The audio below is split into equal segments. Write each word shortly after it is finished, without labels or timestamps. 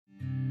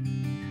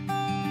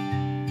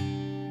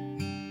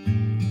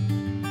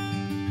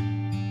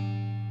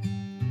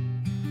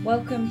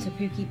Welcome to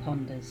Pookie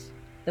Ponders,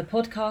 the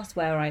podcast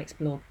where I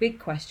explore big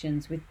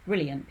questions with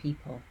brilliant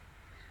people.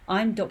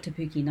 I'm Dr.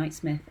 Pookie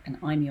Knightsmith and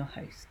I'm your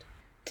host.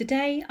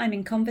 Today I'm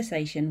in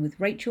conversation with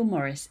Rachel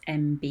Morris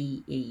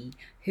MBE,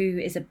 who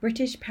is a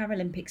British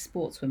Paralympic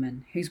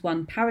sportswoman who's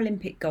won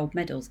Paralympic gold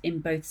medals in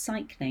both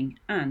cycling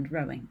and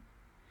rowing.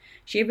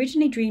 She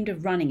originally dreamed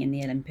of running in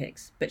the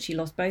Olympics, but she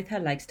lost both her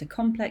legs to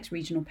complex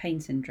regional pain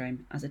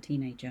syndrome as a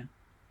teenager.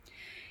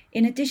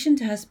 In addition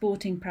to her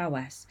sporting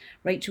prowess,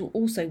 Rachel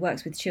also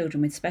works with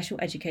children with special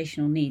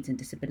educational needs and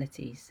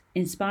disabilities,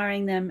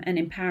 inspiring them and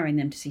empowering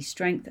them to see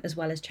strength as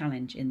well as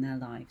challenge in their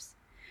lives.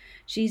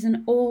 She's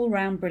an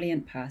all-round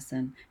brilliant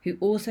person who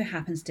also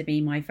happens to be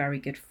my very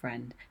good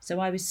friend, so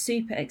I was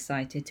super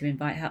excited to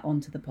invite her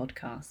onto the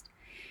podcast.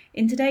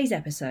 In today's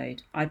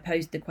episode, I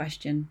posed the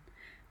question,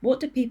 what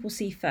do people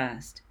see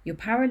first, your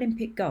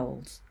Paralympic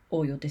goals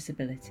or your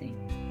disability?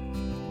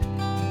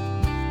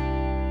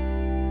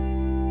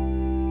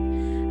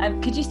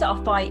 Could you start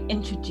off by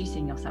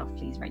introducing yourself,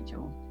 please,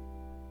 Rachel?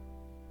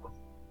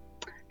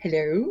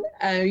 Hello.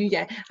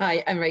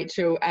 Hi, I'm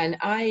Rachel, and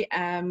I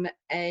am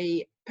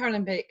a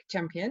Paralympic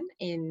champion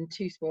in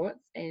two sports,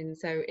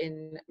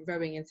 in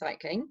rowing and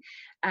cycling,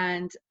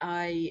 and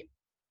I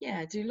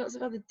do lots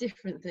of other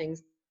different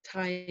things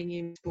tying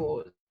in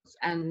sports,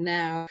 and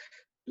now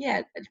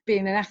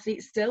being an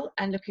athlete still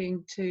and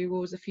looking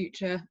towards the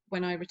future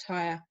when I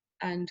retire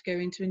and go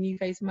into a new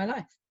phase of my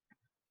life.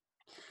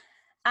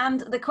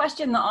 And the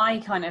question that I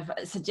kind of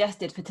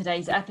suggested for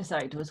today's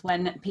episode was,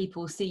 when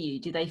people see you,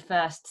 do they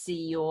first see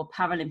your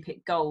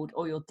Paralympic gold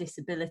or your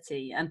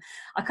disability? And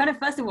I kind of,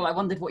 first of all, I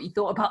wondered what you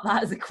thought about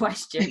that as a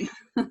question.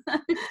 I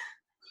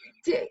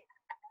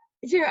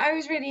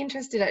was really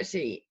interested,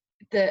 actually,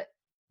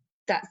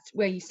 that's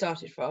where you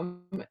started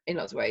from in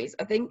lots of ways.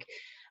 I think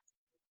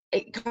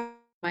it came in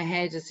my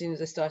head as soon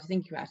as I started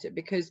thinking about it,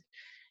 because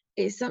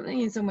it's something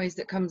in some ways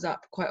that comes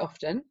up quite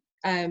often,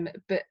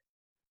 but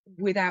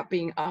without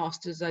being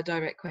asked as a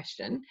direct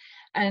question,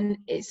 and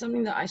it's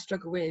something that I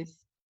struggle with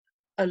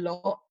a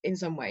lot in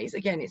some ways.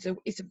 Again, it's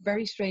a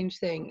very strange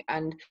thing,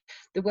 and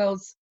the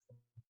world's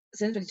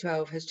since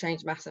 2012 has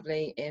changed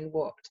massively in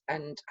what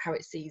and how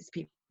it sees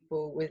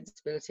people with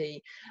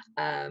disability,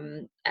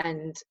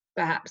 and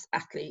perhaps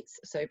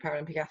athletes, so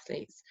Paralympic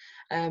athletes.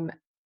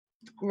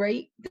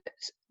 Great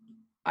that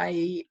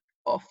I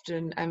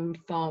often am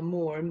far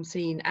more am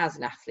seen as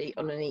an athlete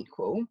on an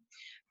equal,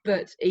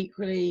 but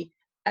equally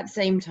at the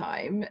same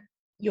time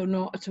you're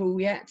not at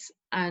all yet,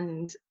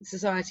 and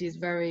society is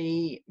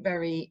very,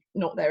 very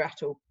not there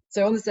at all.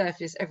 So on the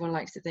surface everyone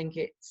likes to think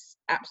it's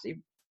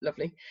absolutely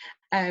lovely,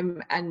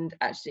 and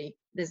actually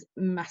there's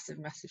massive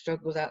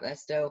struggles out there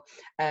still.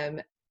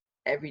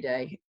 Every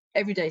day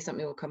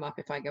something will come up.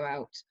 If I go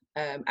out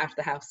of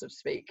the house, so to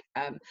speak,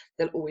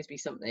 there'll always be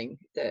something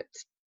that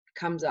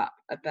comes up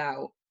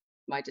about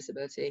my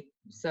disability.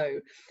 So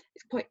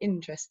it's quite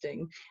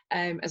interesting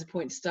as a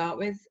point to start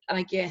with. And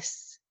I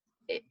guess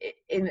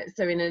in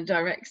a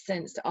direct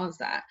sense, to answer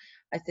that,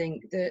 I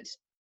think that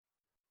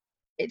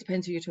it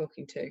depends who you're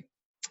talking to,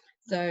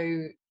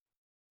 so,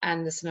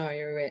 and the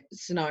scenario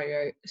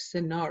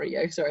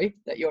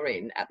that you're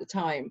in at the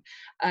time.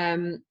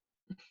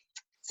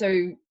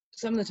 So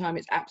some of the time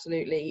it's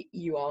absolutely,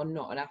 you are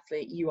not an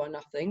athlete, you are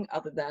nothing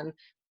other than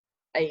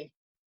a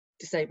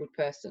disabled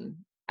person,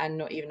 and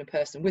not even a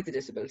person with a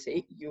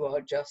disability, you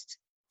are just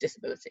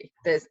disability.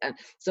 And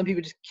some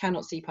people just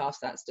cannot see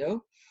past that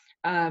still.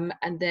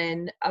 And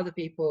then other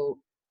people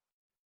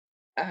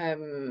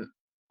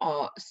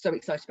are so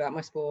excited about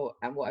my sport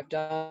and what I've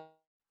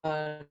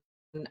done,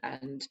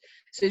 and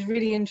so it's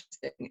really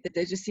interesting that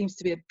there just seems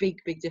to be a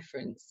big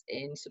difference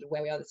in sort of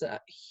where we are. There's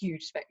a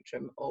huge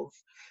spectrum of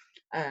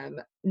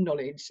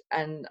knowledge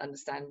and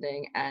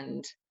understanding,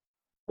 and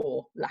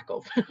or lack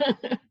of.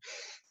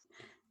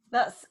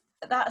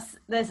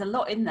 There's a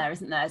lot in there,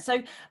 isn't there?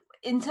 So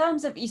in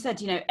terms of, you said,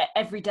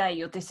 every day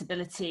your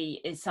disability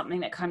is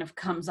something that kind of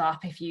comes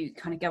up if you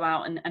kind of go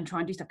out and try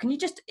and do stuff. Can you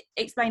just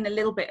explain a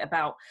little bit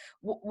about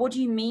what do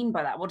you mean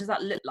by that? What does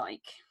that look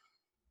like?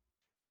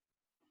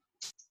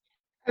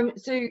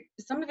 So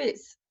some of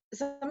it's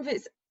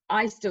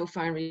I still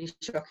find really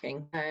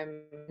shocking,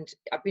 and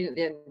I've been at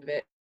the end of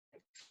it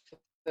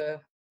for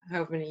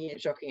however many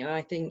years, shocking. And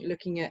I think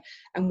looking at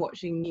and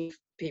watching new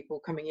people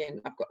coming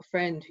in, I've got a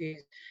friend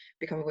who's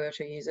become a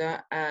wheelchair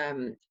user,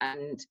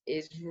 and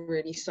is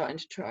really starting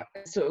to try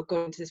sort of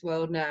go into this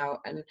world now,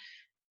 and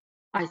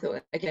I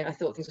thought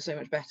things were so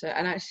much better,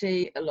 and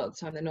actually a lot of the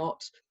time they're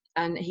not,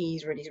 and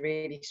he's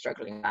really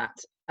struggling with that.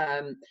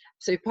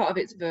 So part of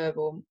it's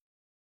verbal,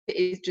 it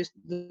is just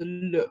the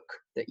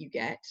look that you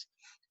get,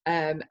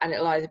 and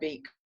it'll either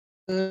be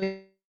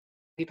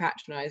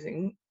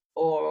patronising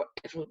or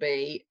it'll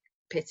be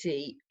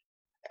pity.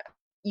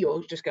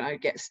 You're just going to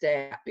get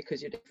stared at because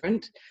you're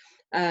different.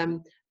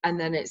 And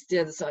then it's the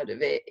other side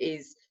of it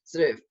is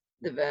sort of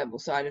the verbal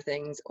side of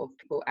things, of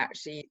people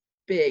actually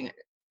being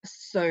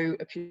so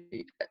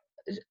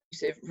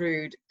abusive,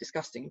 rude,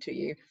 disgusting to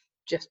you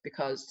just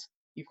because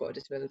you've got a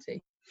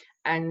disability.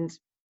 And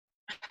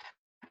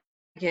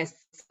I guess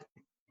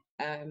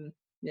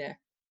Yeah.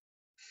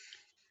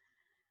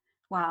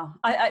 Wow.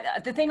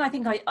 The thing I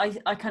think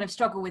I kind of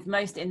struggle with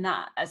most in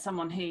that, as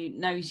someone who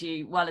knows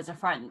you well as a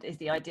friend, is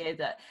the idea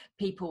that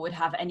people would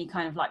have any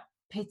kind of like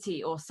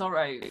pity or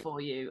sorrow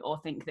for you, or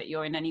think that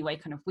you're in any way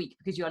kind of weak,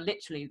 because you are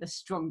literally the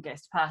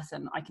strongest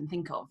person I can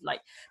think of,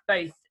 like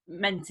both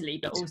mentally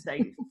but also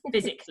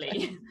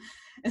physically.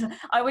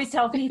 I always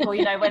tell people,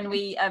 you know, when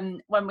we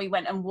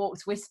went and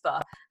walked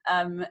Whisper,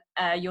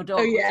 your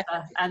dog,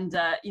 Whisper, and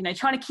you know,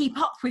 trying to keep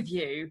up with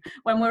you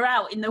when we're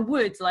out in the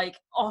woods, like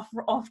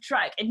off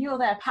track, and you're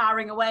there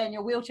powering away in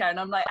your wheelchair, and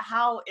I'm like,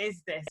 how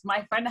is this?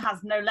 My friend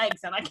has no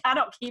legs and I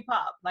cannot keep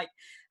up. Like,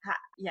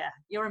 yeah,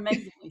 you're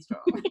amazingly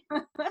strong.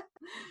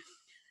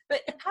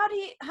 But how do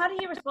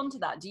you respond to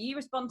that? Do you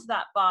respond to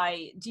that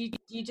by, do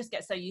you just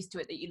get so used to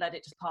it that you let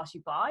it just pass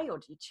you by, or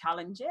do you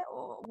challenge it,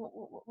 or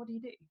what do you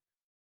do?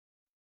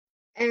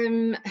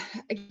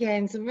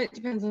 Again, some of it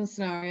depends on the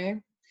scenario.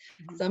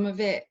 Mm-hmm. Some of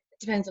it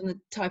depends on the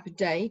type of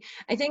day.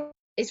 I think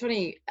it's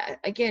funny,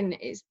 again,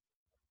 it's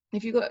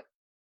if you've got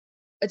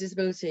a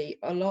disability,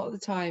 a lot of the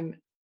time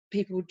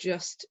people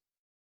just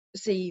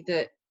see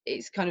that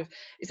it's like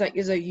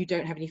as though you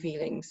don't have any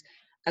feelings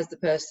as the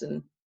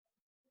person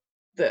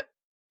that,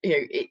 you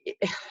know,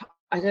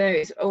 I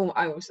don't know,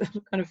 I also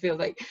kind of feel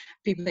like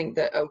people think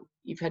that, oh,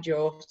 you've had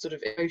your sort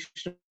of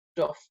emotional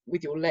off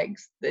with your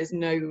legs, there's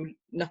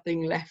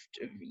nothing left,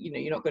 you know,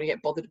 you're not going to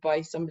get bothered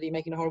by somebody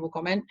making a horrible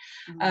comment.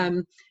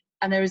 And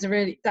there is a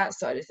really, that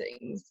side of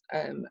things,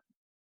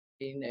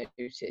 you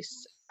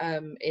notice,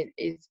 it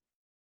is,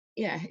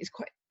 yeah, it's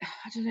quite,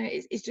 I don't know,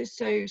 it's just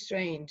so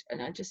strange,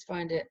 and I just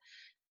find it,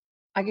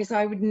 I guess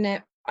I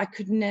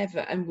could never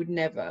and would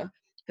never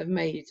have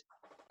made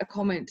a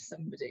comment to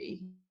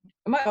somebody.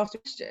 I might ask a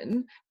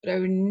question, but I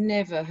would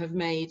never have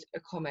made a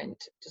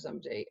comment to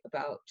somebody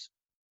about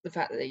the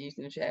fact that they're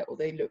using a chair, or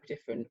they look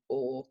different,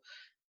 or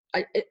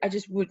I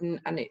just wouldn't,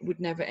 and it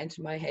would never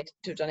enter my head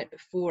to have done it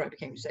before I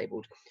became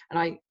disabled. And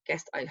I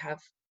guess I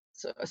have,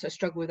 so I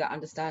struggle with that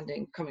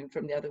understanding coming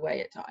from the other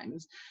way at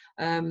times.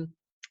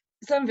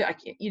 Some of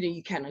it, you know,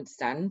 you can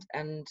understand,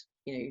 and,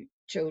 you know,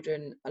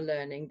 children are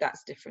learning,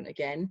 that's different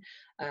again.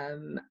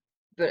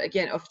 But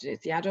again, often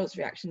it's the adult's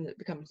reaction that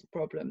becomes the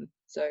problem.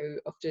 So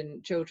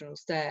often children will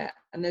stare,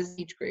 and there's an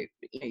age group,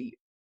 you know,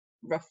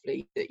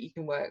 roughly, that you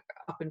can work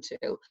up until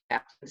you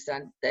have to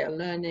understand they are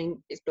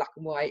learning, it's black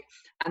and white,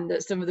 and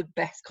that some of the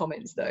best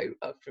comments though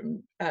are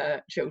from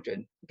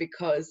children,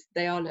 because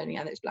they are learning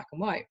and it's black and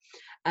white,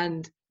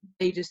 and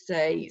they just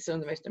say some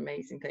of the most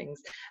amazing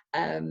things,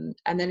 and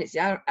then it's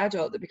the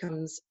adult that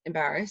becomes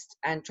embarrassed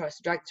and tries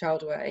to drag the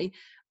child away,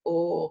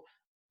 or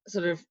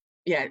sort of,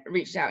 yeah,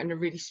 reaches out in a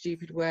really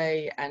stupid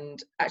way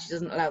and actually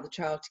doesn't allow the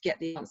child to get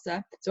the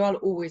answer. So I'll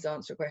always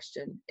answer a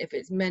question if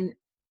it's meant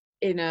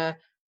in a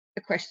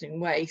questioning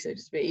way, so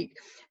to speak,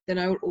 then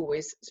I will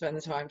always spend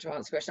the time to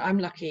answer the question. I'm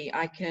lucky,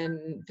 I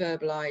can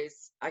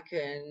verbalize, I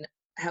can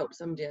help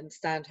somebody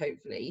understand,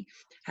 hopefully,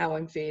 how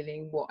I'm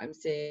feeling, what I'm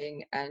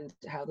seeing, and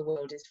how the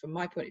world is from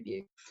my point of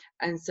view.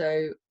 And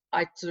so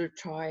I sort of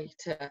try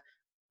to,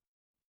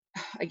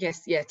 I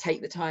guess, yeah,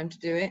 take the time to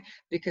do it,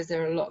 because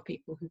there are a lot of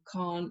people who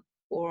can't,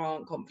 or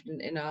aren't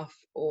confident enough,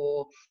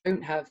 or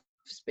don't have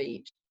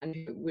speech, and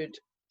who would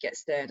get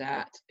stared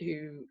at,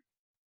 who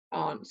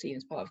aren't seen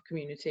as part of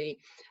community.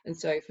 And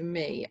so for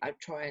me, I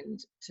try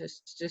and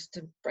just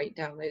to break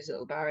down those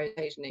little barriers.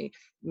 Occasionally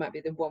it might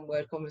be the one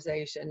word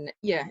conversation,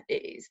 yeah,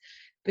 it is,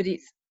 but it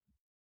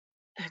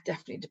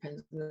definitely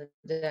depends on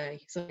the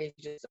day. So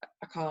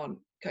I can't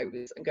cope with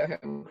this and go home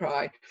and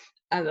cry,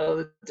 and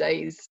other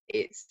days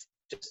it's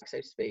just,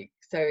 so to speak.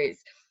 So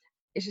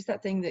it's just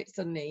that thing that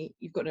suddenly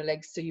you've got no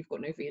legs, so you've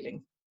got no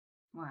feeling.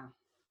 Wow.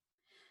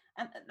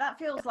 And that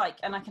feels like,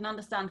 and I can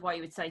understand why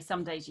you would say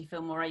some days you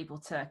feel more able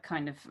to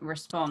kind of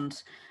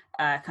respond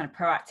kind of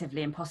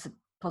proactively and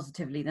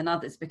positively than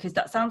others, because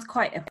that sounds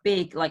quite a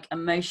big, like,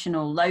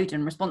 emotional load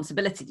and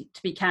responsibility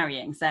to be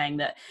carrying, saying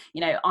that,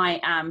 you know, I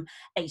am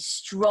a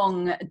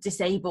strong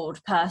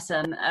disabled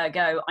person,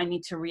 ergo I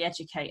need to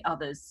re-educate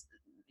others,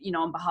 you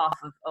know, on behalf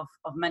of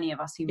many of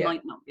us who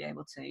might not be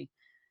able to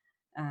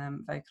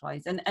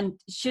vocalize. And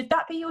should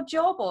that be your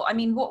job? Or, I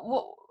mean,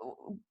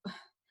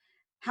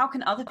 how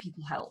can other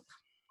people help?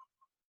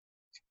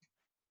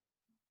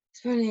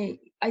 It's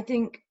funny, I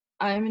think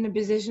I'm in a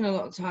position a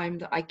lot of time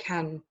that I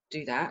can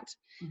do that.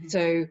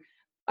 So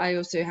I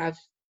also have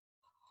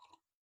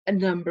a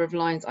number of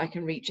lines I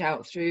can reach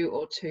out through,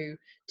 or to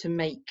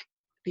make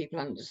people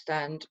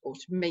understand, or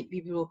to make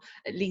people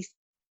at least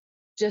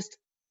just,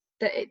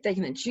 that they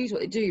can then choose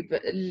what they do,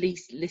 but at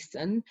least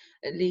listen,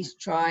 at least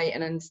try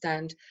and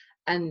understand.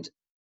 And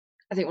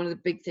I think one of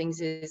the big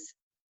things is,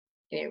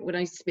 you know, when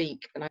I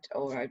speak and I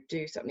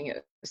do something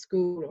at a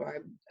school,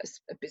 or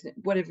a business,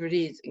 whatever it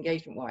is,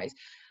 engagement wise,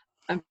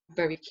 I'm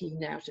very keen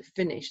now to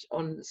finish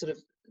on sort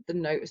of the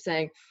note of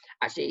saying,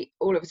 actually,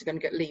 all of us are going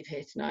to get leave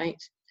here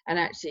tonight, and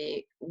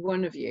actually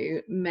one of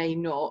you may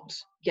not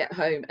get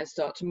home and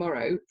start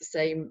tomorrow the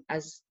same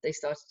as they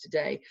started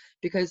today,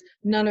 because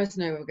none of us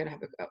know we're going to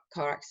have a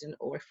car accident,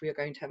 or if we are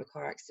going to have a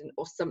car accident,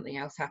 or something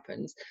else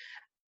happens.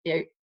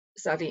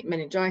 sadly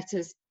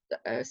meningitis,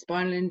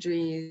 spinal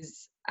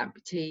injuries,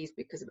 amputees,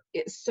 because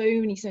it's so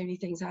many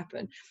things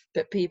happen.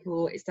 But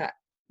people, it's that,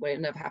 well,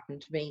 it never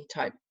happened to me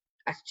type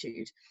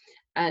attitude,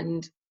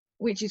 and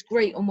which is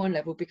great on one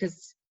level,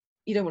 because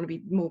you don't want to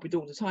be morbid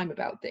all the time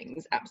about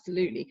things,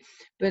 absolutely,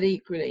 but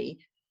equally,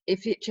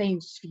 if it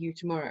changed for you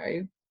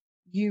tomorrow,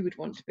 you would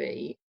want to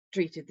be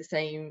treated the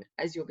same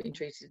as you're being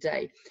treated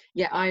today.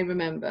 Yeah, I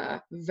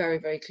remember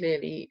very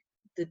clearly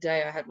the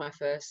day I had my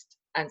first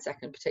and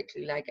second,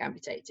 particularly, leg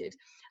amputated,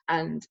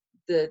 and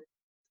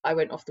I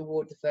went off the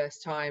ward the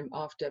first time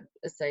after,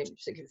 particularly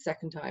the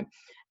second time,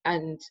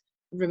 and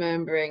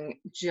remembering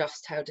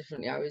just how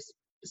differently I was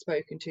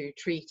spoken to,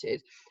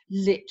 treated,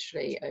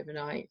 literally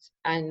overnight.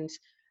 And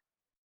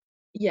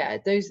yeah,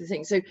 those are the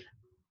things. So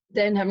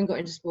then, having got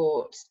into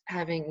sport,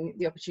 having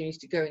the opportunity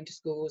to go into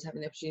schools,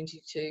 having the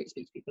opportunity to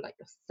speak to people like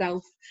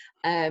yourself,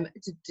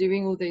 to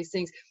doing all those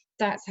things,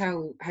 that's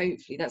how,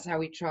 hopefully, that's how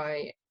we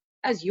try,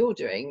 as you're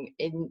doing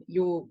in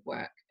your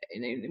work,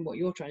 in what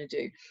you're trying to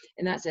do,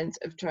 in that sense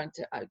of trying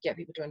to get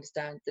people to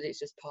understand that it's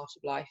just part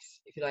of life,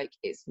 if you like.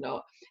 It's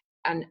not,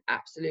 and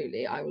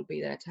absolutely, I will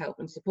be there to help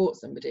and support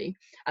somebody,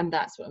 and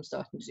that's what I'm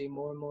starting to do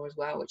more and more as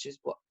well, which is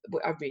what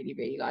I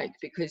really like,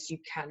 because you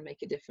can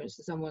make a difference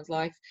to someone's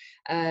life,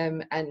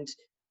 and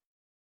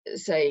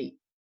say,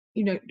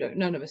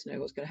 none of us know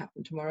what's going to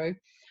happen tomorrow.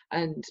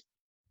 And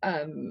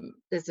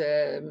there's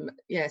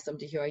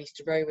somebody who I used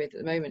to row with at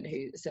the moment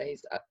who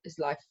says his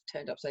life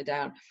turned upside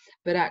down,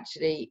 but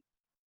actually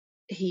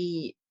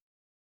he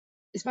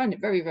is finding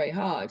it very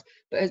hard,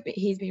 but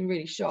he's been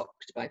really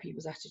shocked by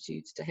people's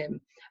attitudes to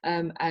him,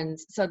 and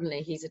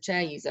suddenly he's a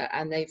chair user,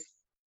 and they've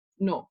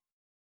not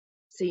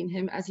seen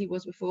him as he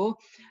was before,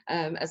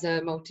 as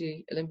a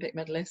multi-Olympic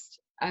medalist,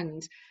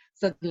 and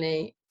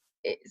suddenly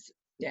it's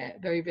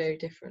very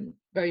different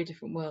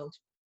world.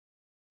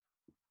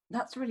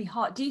 That's really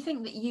hard. Do you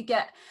think that you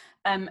get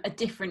a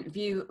different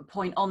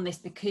viewpoint on this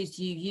because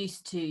you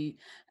used to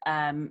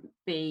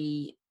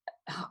be,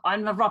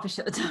 I'm rubbish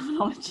at the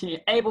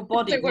terminology,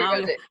 able-bodied? Don't worry Now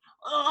about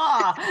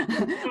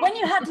it. When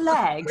you had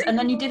legs and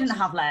then you didn't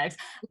have legs,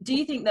 do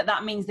you think that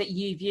that means that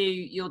you view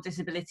your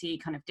disability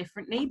kind of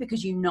differently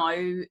because you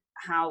know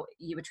how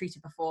you were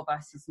treated before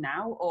versus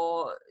now?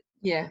 Or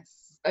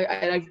yes,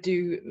 I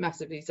do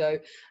massively so.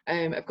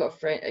 I've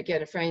got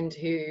a friend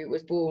who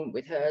was born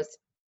with hers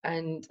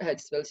and her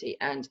disability,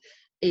 and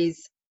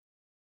is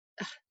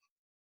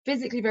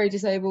physically very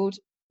disabled,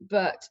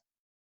 but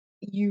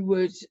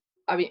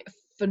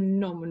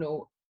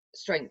phenomenal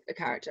strength of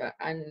character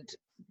and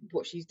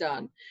what she's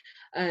done.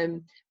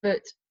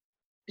 But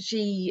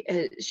she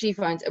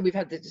finds, and we've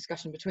had the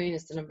discussion between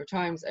us a number of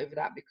times over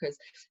that, because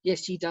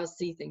yes, she does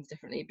see things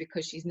differently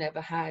because she's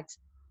never had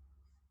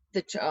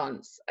the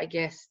chance, I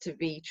guess, to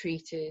be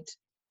treated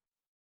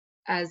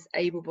as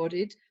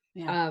able-bodied.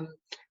 yeah.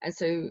 And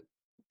so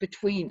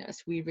between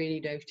us, we really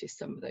notice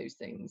some of those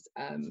things,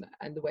 and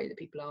the way that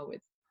people are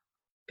with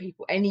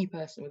people, any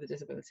person with a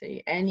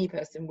disability, any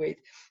person with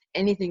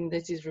anything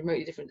that is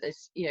remotely different,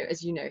 as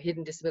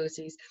hidden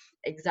disabilities,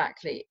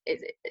 exactly,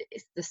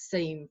 it's the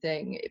same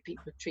thing.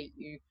 People treat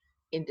you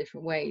in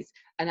different ways,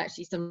 and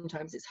actually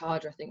sometimes it's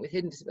harder, I think, with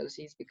hidden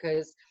disabilities,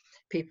 because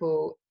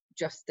people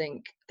just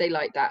think they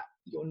like that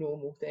your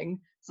normal thing,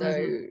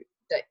 so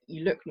that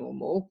you look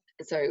normal,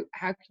 and so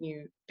how can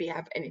you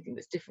have anything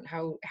that's different?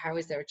 How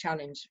is there a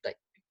challenge? Like,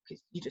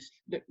 because you just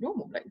look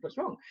normal, like, what's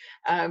wrong?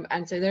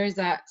 And so there is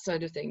that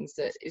side of things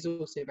that is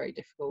also very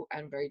difficult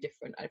and very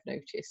different, I've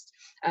noticed.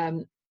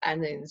 And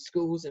then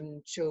schools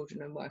and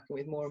children I'm working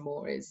with more and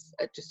more is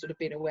just sort of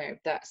being aware of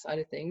that side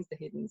of things, the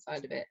hidden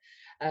side of it,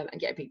 and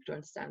getting people to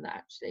understand that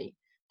actually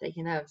they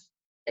can have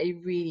a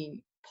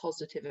really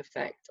positive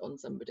effect on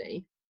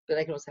somebody, but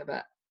they can also have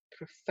a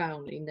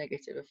profoundly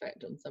negative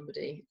effect on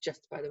somebody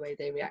just by the way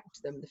they react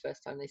to them the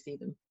first time they see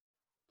them.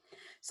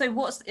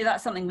 So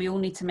that's something we all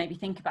need to maybe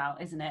think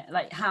about, isn't it?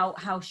 Like,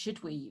 how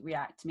should we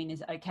react? I mean,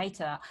 is it okay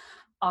to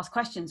ask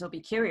questions or be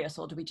curious,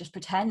 or do we just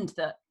pretend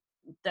that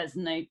there's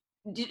no,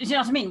 do you know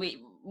what I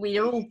mean? We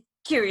are all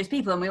curious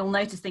people and we all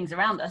notice things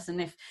around us,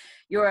 and if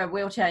you're a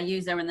wheelchair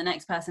user and the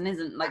next person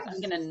isn't, like, I'm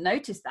going to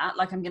notice that,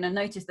 like I'm going to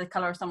notice the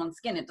color of someone's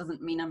skin. It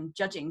doesn't mean I'm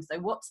judging. So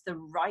what's the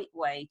right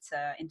way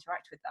to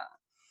interact with that?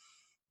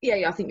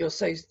 Yeah, I think you're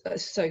so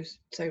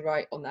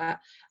right on that.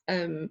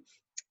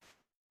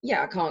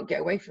 I can't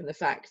get away from the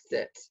fact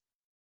that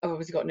I've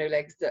obviously got no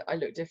legs, that I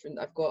look different,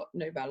 I've got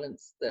no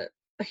balance, that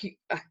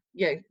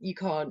you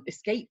can't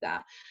escape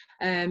that.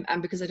 And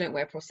because I don't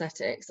wear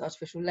prosthetics,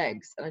 artificial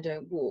legs, and I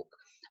don't walk,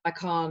 I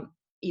can't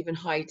even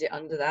hide it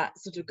under that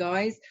sort of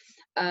guise.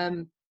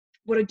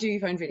 What I do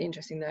find really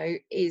interesting though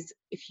is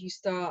if you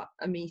start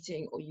a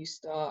meeting or you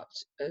start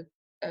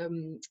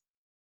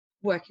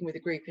working with a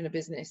group in a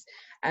business,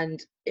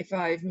 and if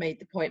I've made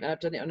the point, and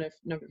I've done it on a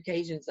number of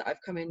occasions, that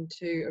I've come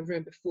into a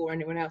room before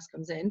anyone else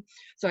comes in,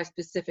 so I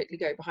specifically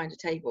go behind a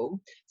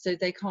table so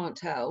they can't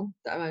tell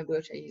that I'm a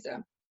wheelchair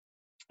user.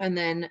 And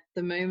then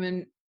the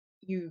moment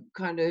you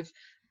kind of,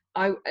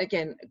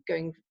 again,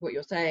 going what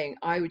you're saying,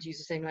 I would use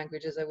the same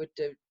language as I would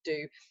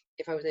do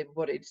if I was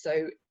able-bodied.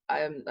 So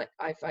like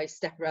if I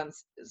step around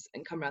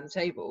and come around the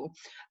table,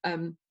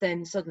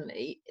 then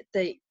suddenly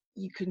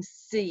you can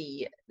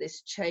see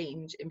this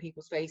change in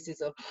people's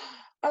faces of,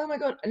 oh my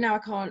god, now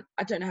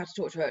I don't know how to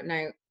talk to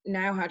her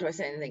now how do I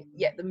say anything.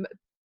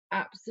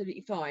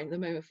 Absolutely fine the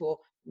moment before,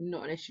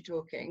 not an issue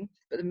talking,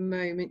 but the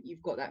moment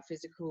you've got that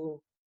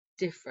physical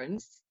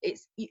difference,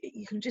 it's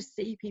you can just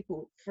see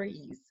people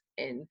freeze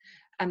in,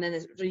 and then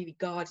they're really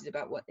guarded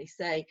about what they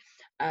say.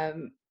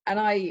 And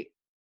I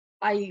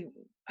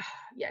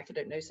yeah, if I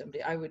don't know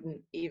somebody, I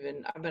wouldn't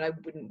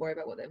worry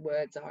about what their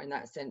words are in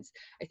that sense.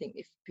 I think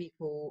if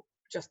people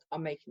just are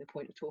making the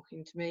point of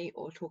talking to me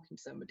or talking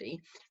to somebody,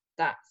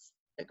 that's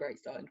a great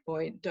starting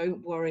point.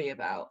 Don't worry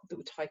about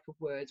the type of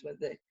words, whether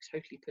they're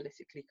totally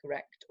politically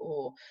correct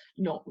or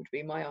not, would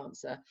be my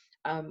answer.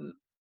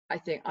 I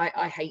think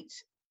I hate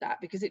that,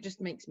 because it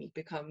just makes me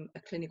become a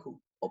clinical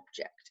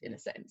object in a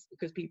sense,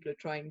 because people are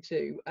trying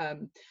to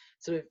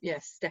sort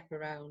of step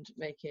around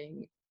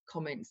making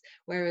comments,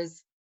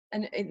 whereas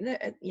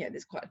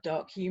there's quite a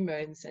dark humour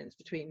in the sense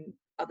between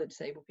other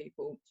disabled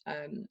people,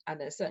 and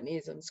there certainly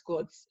is on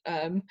squads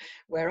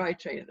where I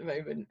train at the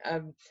moment,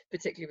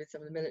 particularly with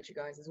some of the military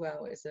guys as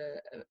well.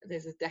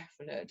 There's a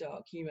definite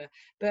dark humour,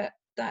 but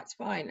that's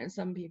fine, and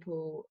some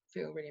people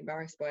feel really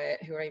embarrassed by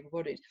it who are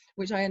able-bodied,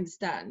 which I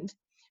understand.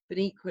 But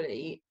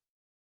equally,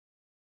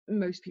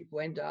 most people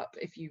end up,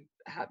 if you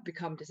have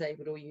become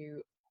disabled or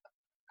you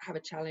have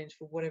a challenge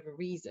for whatever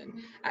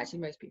reason, actually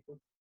most people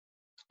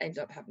end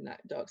up having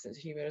that dark sense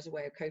of humour as a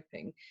way of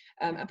coping,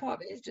 and part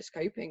of it is just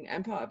coping,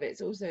 and part of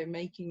it's also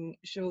making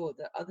sure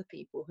that other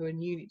people who are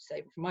newly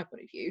disabled, from my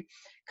point of view,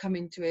 come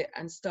into it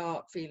and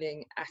start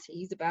feeling at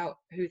ease about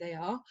who they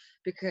are.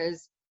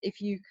 Because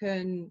if you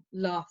can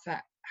laugh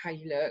at how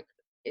you look,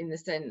 in the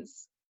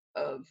sense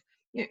of,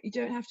 you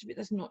don't have to be,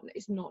 it's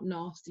not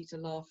nasty to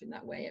laugh in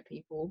that way at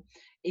people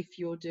if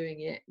you're doing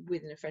it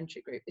within a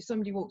friendship group. If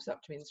somebody walks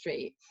up to me in the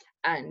street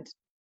and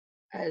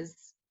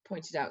has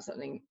pointed out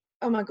something,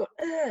 oh my god,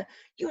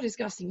 you're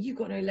disgusting, you've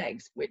got no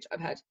legs, which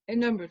I've had a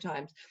number of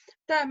times,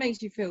 that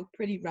makes you feel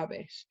pretty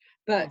rubbish.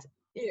 But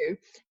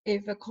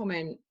if a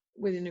comment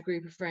within a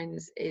group of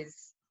friends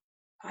is,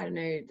 I don't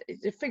know,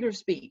 it's a figure of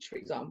speech, for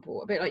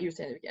example, a bit like you were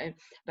saying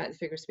about the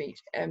figure of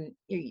speech,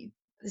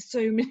 there's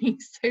so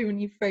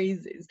many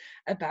phrases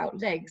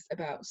about legs,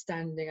 about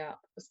standing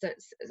up,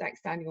 like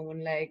standing on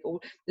one leg, or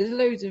there's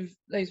loads of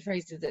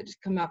phrases that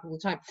just come up all the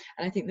time.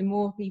 And I think the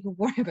more people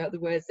worry about the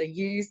words they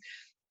use,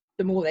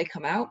 the more they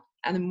come out,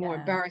 and the more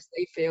embarrassed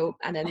they feel,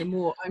 and then the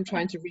more I'm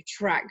trying to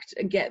retract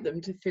and get them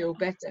to feel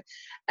better.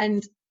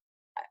 And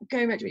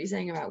going back to what you're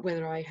saying about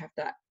whether I have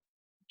that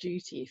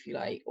duty, if you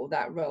like, or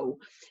that role,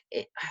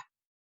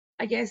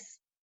 I guess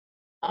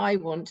I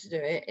want to do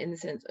it in the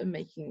sense of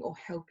making or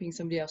helping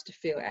somebody else to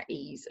feel at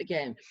ease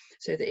again,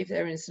 so that if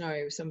they're in a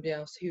scenario with somebody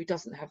else who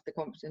doesn't have the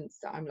confidence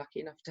that I'm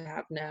lucky enough to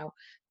have now,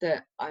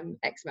 that I'm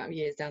X amount of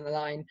years down the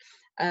line,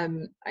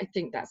 I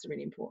think that's a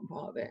really important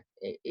part of it.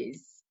 It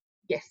is,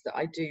 yes, that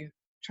I do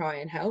try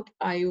and help.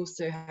 I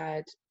also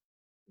had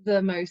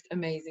the most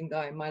amazing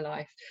guy in my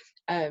life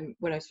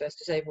when I was first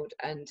disabled,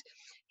 and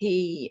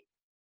I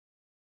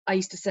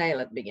used to sail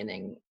at the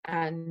beginning,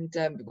 and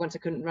once I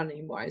couldn't run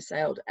anymore, I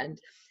sailed, and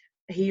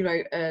he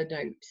wrote a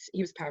note.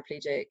 He was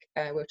paraplegic,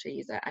 wheelchair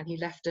user, and he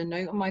left a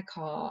note on my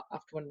car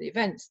after one of the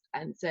events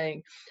and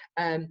saying,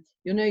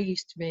 you're no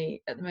use to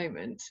me at the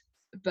moment,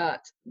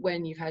 but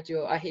when you've had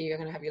I hear you're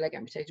going to have your leg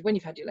amputated. When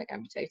you've had your leg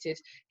amputated,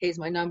 here's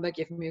my number,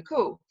 give me a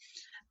call.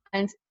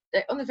 And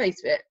on the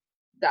face of it,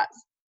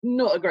 that's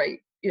not a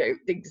great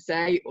thing to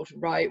say or to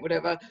write,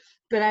 whatever,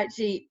 but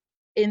actually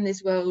in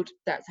this world,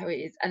 that's how it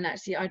is. And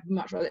actually, I'd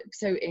much rather,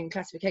 so in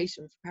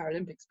classification for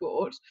Paralympic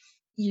sport,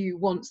 you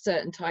want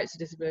certain types of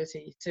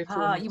disability to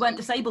form. You weren't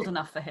disabled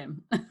enough for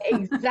him.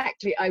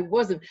 Exactly, I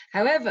wasn't.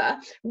 However,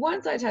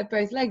 once I'd had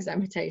both legs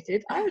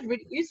amputated, I was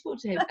really useful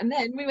to him, and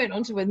then we went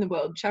on to win the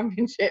World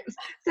Championships.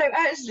 So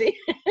actually,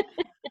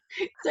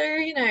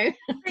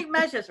 extreme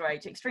measures,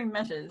 right? Extreme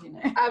measures,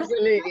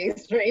 Absolutely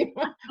extreme.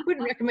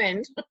 Wouldn't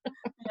recommend.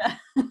 Yeah.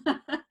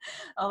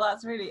 Oh,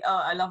 that's really.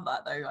 Oh, I love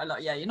that though.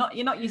 You're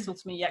not useful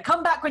to me yet.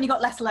 Come back when you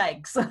got less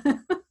legs.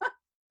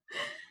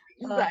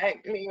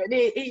 Exactly, and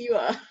here you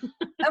are.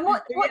 And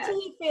what do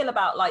you feel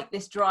about like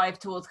this drive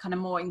towards kind of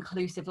more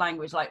inclusive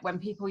language, like when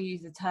people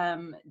use the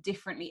term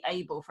differently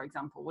able, for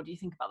example? What do you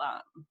think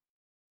about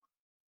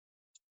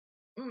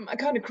that? I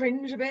kind of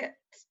cringe a bit.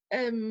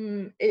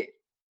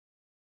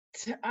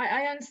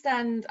 I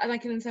understand, and I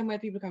can understand where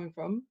people are coming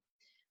from,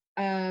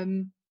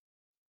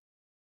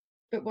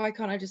 but why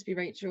can't I just be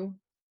Rachel?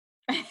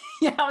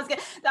 Yeah, I was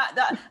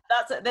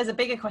there's a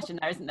bigger question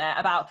there, isn't there,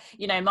 about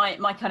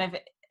my kind of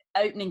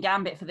opening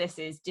gambit for this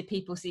is, do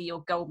people see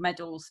your gold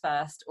medals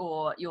first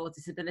or your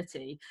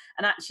disability?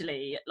 And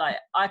actually, like,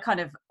 I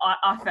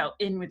felt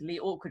inwardly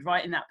awkward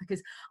writing that,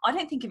 because I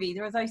don't think of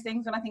either of those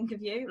things when I think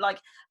of you. Like,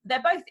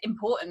 they're both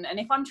important, and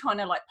if I'm trying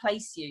to like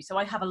place you, so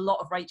I have a lot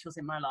of Rachels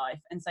in my life,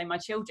 and so my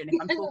children,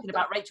 if I'm talking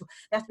about Rachel,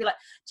 they have to be like,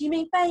 do you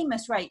mean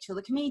famous Rachel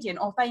the comedian,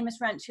 or famous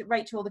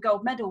Rachel the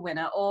gold medal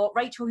winner, or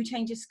Rachel who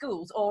changes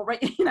schools, or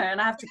you know,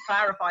 and I have to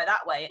clarify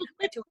that way.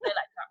 Rachel, they like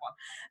that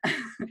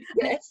one.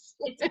 Yes.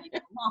 It's a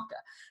marker,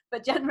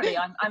 but generally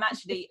I'm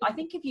actually, I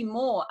think of you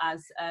more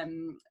as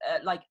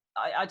like,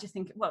 I just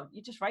think, well,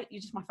 you're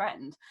just my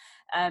friend,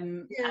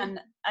 and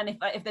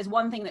if there's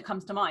one thing that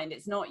comes to mind,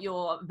 it's not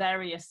your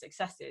various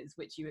successes,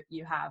 which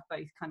you have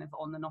both kind of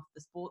on and off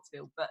the sports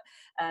field, but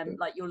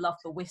like your love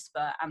for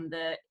Whisper and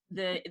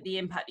the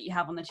impact that you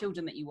have on the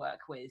children that you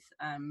work with.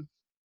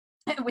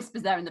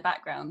 Whisper's there in the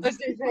background. I was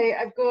going to say,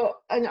 I've got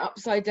an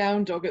upside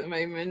down dog at the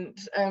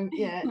moment.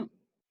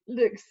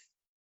 Looks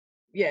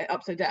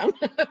upside down.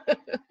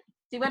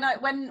 See,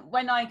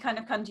 when I kind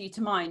of come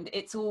to mind,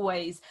 it's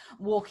always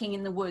walking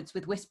in the woods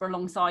with Whisper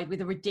alongside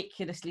with a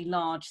ridiculously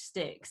large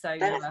stick. So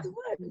that's the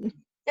one.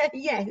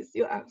 Yes,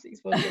 you're absolutely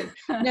spot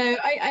on. No,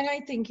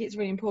 I think it's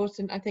really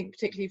important. I think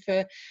particularly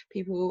for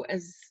people,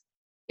 as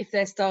if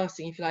they're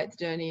starting, if you like,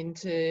 the journey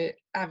into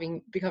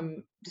having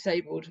become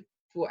disabled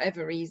for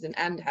whatever reason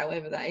and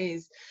however that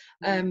is,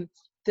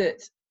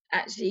 that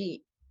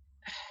actually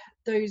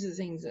those are the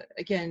things that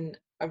again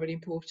are really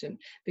important,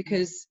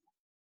 because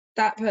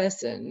that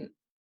person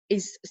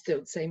is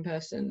still the same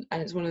person,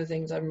 and it's one of the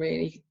things I'm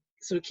really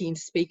sort of keen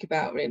to speak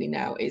about really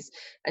now, is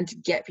and to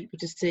get people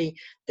to see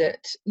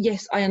that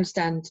yes, I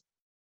understand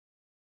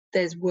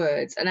there's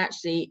words. And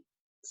actually,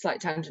 slight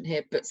tangent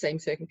here, but same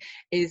thing,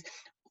 is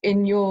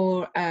in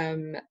your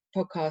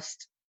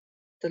podcast,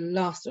 the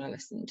last one I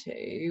listened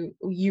to,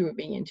 you were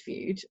being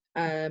interviewed,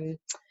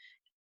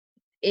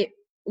 it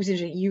was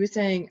interesting. You were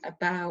saying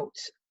about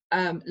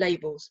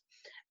labels,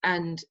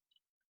 and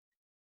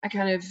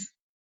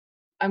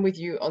I'm with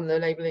you on the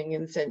labelling,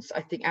 in the sense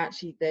I think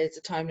actually there's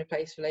a time and a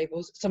place for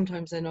labels.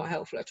 Sometimes they're not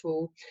helpful at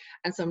all,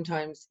 and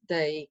sometimes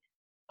they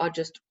are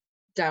just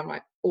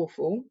downright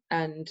awful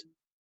and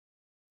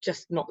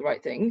just not the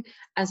right thing.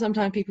 And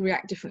sometimes people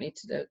react differently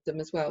to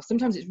them as well.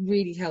 Sometimes it's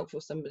really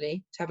helpful for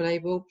somebody to have a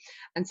label,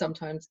 and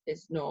sometimes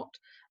it's not.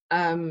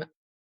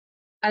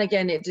 And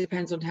again, it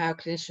depends on how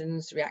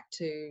clinicians react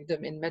to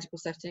them in medical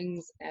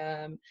settings.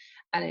 And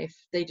if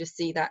they just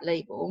see that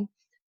label,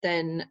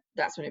 then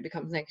that's when it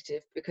becomes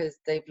negative, because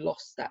they've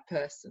lost that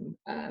person,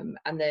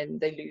 and then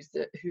they lose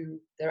who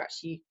they're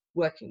actually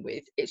working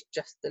with. It's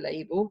just the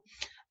label.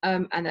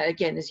 And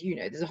again, as you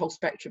know, there's a whole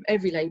spectrum.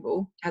 Every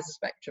label has a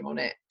spectrum on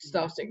it,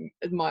 starting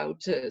mild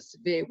to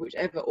severe,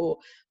 whichever, or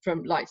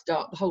from light to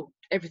dark.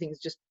 Everything's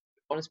just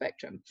on a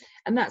spectrum.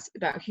 And that's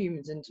about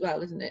humans as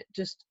well, isn't it?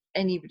 Just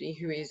anybody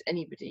who is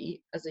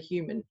anybody as a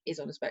human is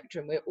on a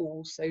spectrum. We're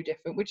all so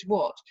different, which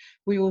what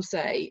we all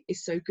say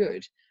is so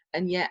good.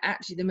 And yet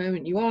actually the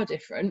moment you are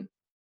different,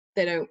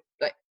 they don't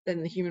like,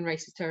 then the human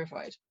race is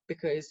terrified,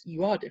 because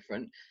you are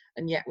different,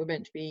 and yet we're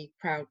meant to be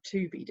proud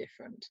to be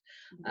different.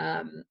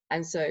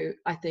 And so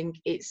I think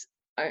it's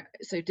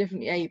so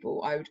differently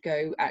able, I would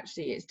go,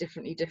 actually it's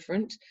differently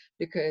different,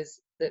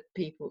 because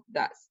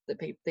that's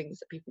the things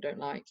that people don't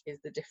like, is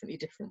the differently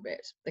different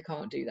bit. They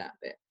can't do that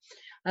bit.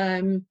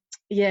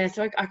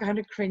 So I kind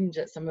of cringe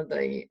at some of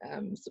the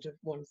sort of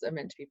ones that are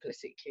meant to be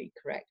politically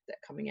correct that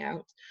are coming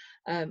out.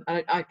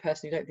 I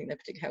personally don't think they're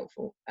particularly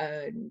helpful,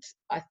 and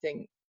I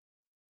think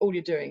all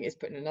you're doing is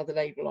putting another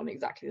label on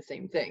exactly the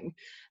same thing.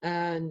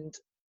 And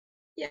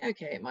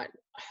it might,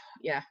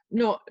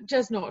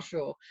 not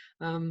sure,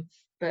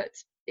 but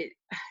it,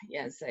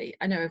 say,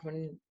 I know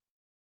everyone,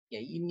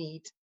 you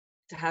need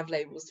to have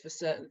labels for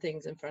certain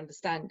things and for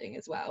understanding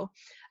as well,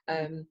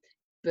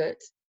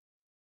 but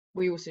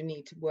we also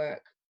need to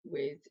work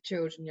with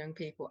children, young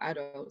people,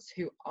 adults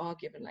who are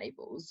given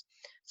labels.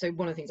 So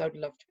one of the things I would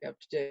love to be able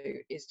to do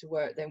is to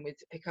work then with,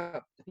 pick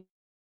up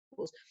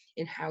labels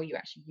in how you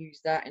actually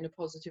use that in a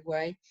positive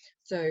way.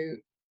 So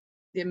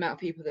the amount of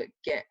people that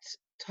get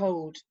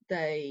told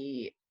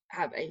they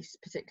have a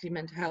particularly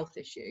mental health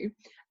issue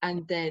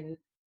and then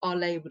are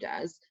labelled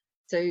as,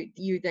 so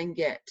you then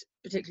get,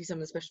 particularly some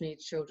of the special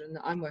needs children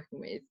that I'm working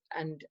with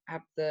and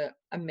have the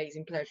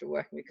amazing pleasure of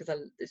working with,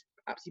 because it's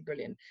absolutely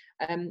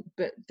brilliant,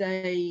 but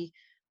they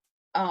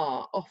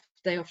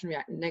often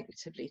react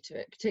negatively to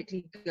it,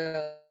 particularly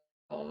girls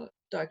are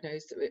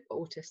diagnosed with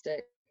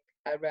autistic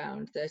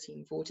around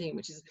 13, 14,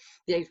 which is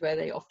the age where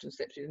they often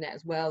slip through the net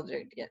as well.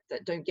 They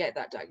don't get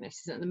that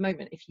diagnosis, and at the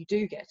moment, if you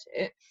do get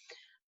it,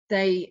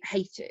 they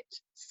hate it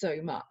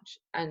so much,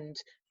 and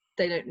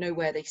they don't know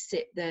where they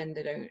sit then.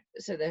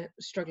 So they're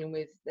struggling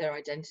with their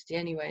identity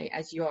anyway,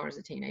 as you are as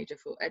a teenager,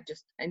 for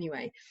just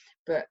anyway.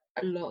 But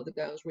a lot of the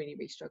girls really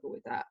struggle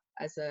with that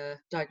as a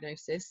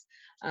diagnosis,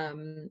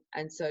 and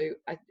so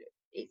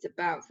it's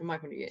about, from my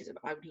point of view,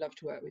 I would love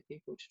to work with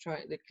people to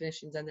try, the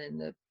clinicians and then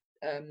the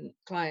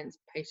clients,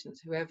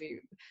 patients,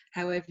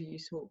 however you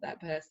sort that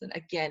person,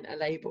 again, a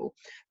label.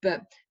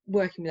 But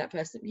working with that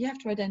person, you have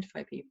to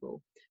identify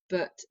people,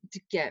 but to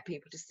get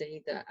people to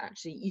see that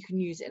actually you can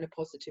use it in a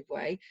positive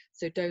way.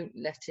 So don't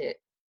let it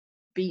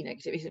be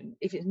negative.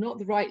 If it's not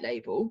the right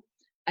label,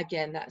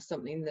 again, that's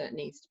something that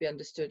needs to be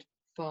understood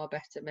far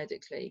better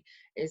medically,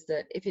 is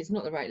that if it's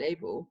not the right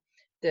label,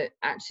 that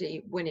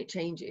actually when it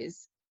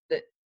changes,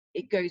 that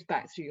it goes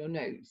back through your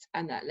notes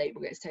and that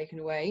label gets taken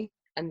away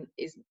and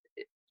is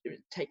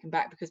taken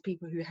back, because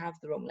people who have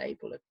the wrong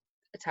label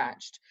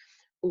attached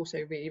also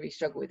really, really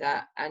struggle with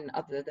that, and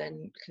other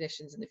than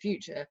clinicians in the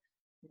future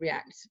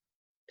react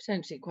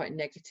potentially quite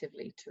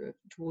negatively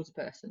towards a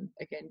person,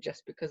 again,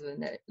 just because of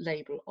the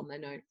label on their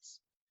notes.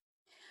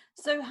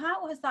 So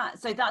how has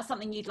that, so that's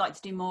something you'd like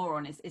to do more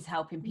on, is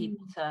helping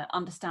people to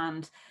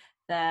understand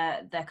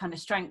their kind of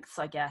strengths,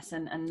 I guess,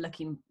 and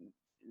looking,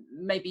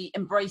 maybe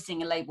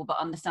embracing a label but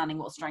understanding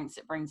what strengths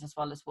it brings as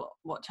well as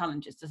what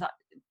challenges.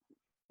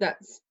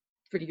 That's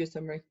pretty good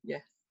summary.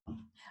 Yes.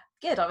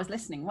 Good, I was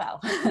listening well.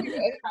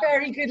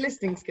 Very good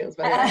listening skills,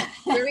 by the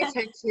way. Very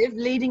attentive,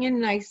 leading in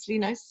nicely,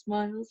 nice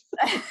smiles.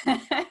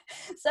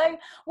 So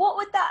what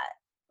would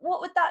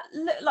that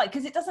look like?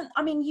 Because it doesn't,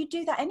 I mean, you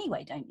do that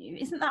anyway, don't you?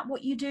 Isn't that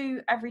what you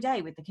do every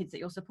day with the kids that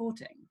you're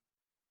supporting?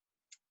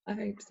 I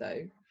hope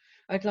so.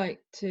 I'd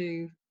like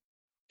to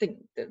think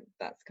that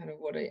that's kind of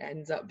what it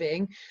ends up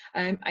being.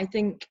 I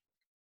think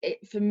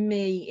for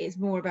me, it's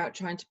more about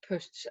trying to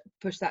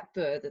push that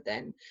further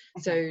then.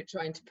 Okay. So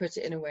trying to put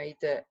it in a way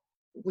that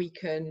we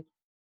can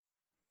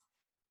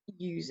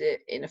use it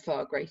in a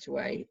far greater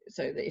way,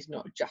 so that it's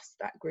not just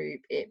that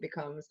group. It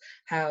becomes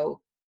how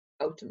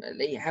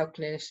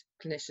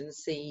clinicians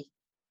see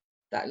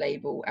that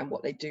label and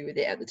what they do with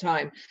it at the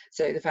time.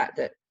 So the fact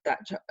that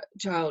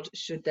child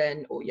should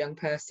then, or young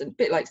person, a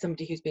bit like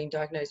somebody who's been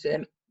diagnosed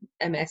with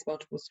MS,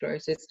 multiple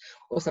sclerosis,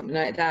 or something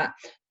like that,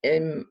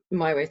 in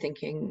my way of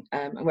thinking,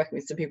 I'm working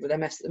with some people with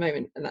MS at the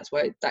moment, and that's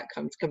why that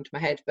come to my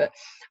head, but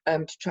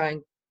to try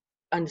and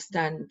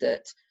understand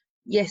that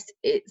yes,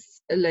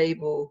 it's a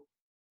label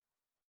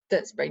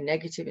that's very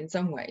negative in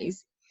some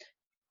ways,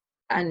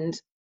 and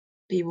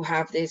people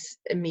have this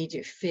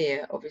immediate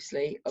fear,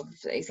 obviously, of,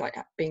 it's like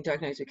being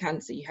diagnosed with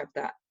cancer. You have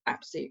that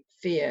absolute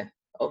fear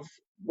of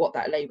what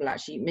that label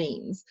actually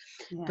means.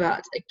 Yeah.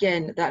 But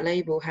again, that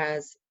label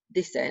has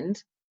this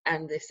end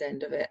and this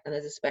end of it, and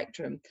there's a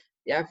spectrum.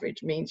 The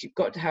average means you've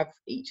got to have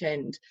each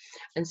end,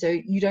 and so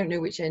you don't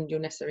know which end you're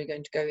necessarily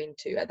going to go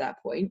into at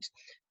that point,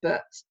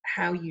 but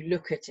how you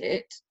look at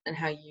it and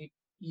how you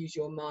use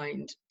your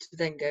mind to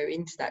then go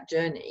into that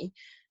journey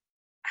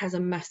has a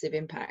massive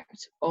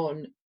impact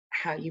on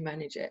how you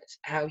manage it,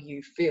 how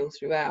you feel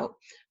throughout,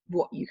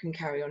 what you can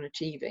carry on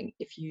achieving.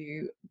 If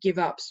you give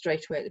up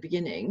straight away at the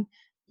beginning,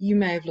 you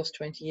may have lost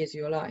 20 years of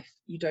your life.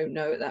 You don't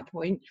know at that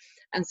point.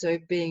 And so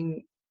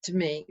being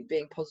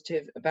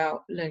positive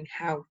about learning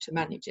how to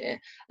manage it.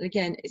 And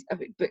again,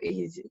 it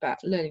is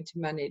about learning to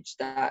manage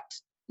that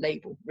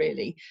label,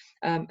 really.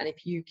 And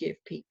if you give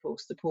people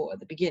support at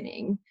the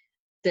beginning,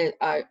 that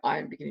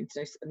I'm beginning to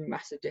notice a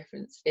massive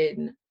difference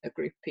in a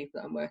group of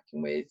people that I'm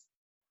working with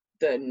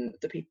than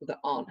the people that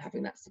aren't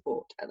having that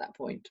support at that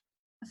point.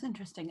 That's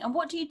interesting. And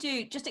what do you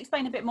do? Just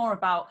explain a bit more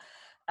about,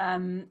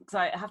 because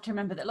I have to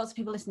remember that lots of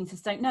people listening to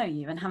this don't know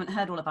you and haven't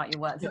heard all about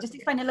your work. So just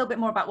explain a little bit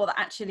more about what that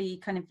actually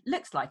kind of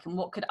looks like, and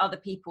what could other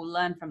people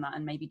learn from that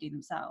and maybe do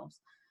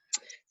themselves.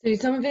 So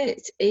some of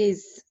it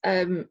is,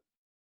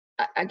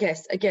 I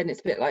guess, again, it's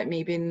a bit like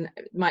me being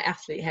my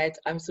athlete head.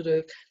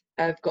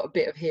 I've got a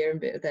bit of here and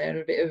a bit of there and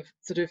a bit of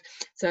sort of,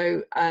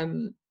 so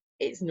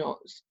it's not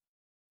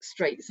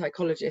straight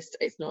psychologist,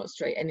 it's not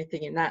straight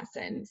anything in that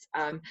sense,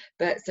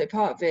 but so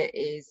part of it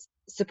is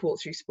support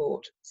through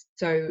sport,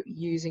 so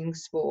using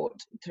sport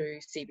through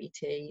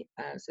CBT,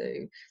 so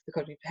the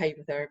cognitive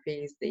behavioural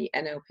therapies, the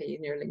NLP,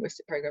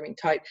 neuro-linguistic programming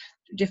type,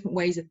 different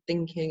ways of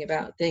thinking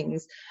about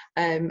things,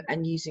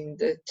 and using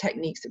the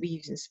techniques that we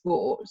use in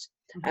sport,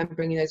 and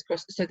bringing those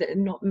across so that they're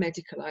not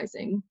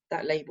medicalising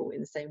that label in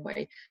the same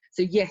way.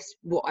 So yes,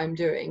 what I'm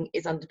doing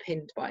is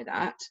underpinned by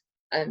that,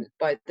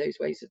 by those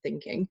ways of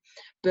thinking,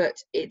 but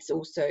it's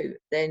also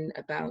then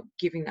about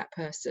giving that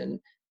person,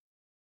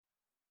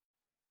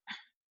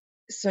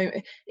 so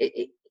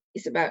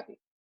it's about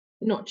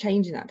not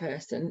changing that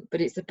person,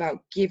 but it's about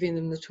giving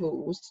them the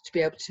tools to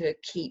be able to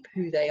keep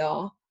who they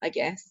are, I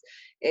guess.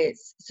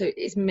 It's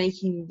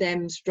making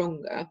them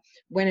stronger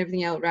when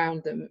everything else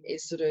around them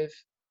is sort of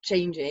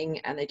changing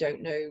and they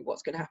don't know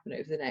what's going to happen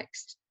over the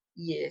next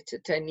year to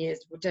 10 years,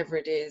 whatever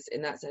it is,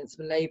 in that sense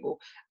of a label.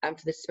 And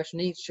for the special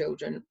needs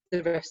children,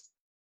 the rest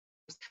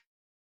is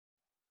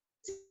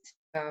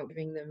about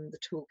giving them the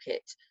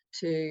toolkit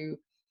to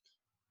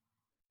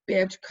be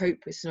able to cope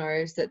with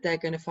scenarios that they're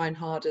going to find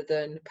harder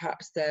than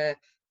perhaps their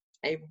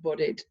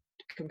able-bodied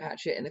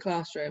compatriot in the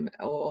classroom,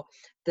 or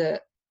the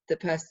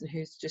person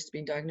who's just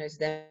been diagnosed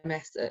with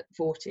MS at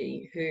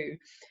 40,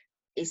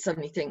 who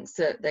suddenly thinks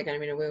that they're going to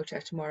be in a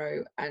wheelchair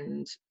tomorrow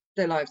and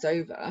their life's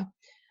over.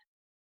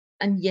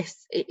 and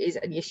yes, it is,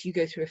 and yes, you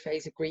go through a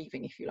phase of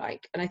grieving, if you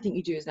like, and I think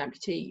you do as an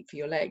amputee for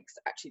your legs.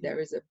 Actually,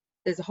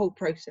 there's a whole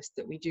process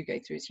that we do go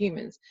through as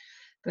humans,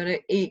 but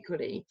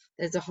equally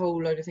there's a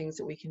whole load of things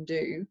that we can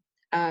do,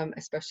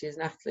 especially as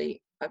an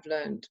athlete. I've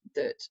learned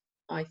that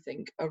I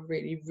think are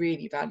really,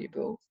 really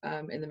valuable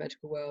in the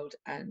medical world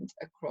and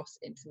across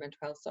into the mental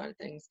health side of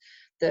things,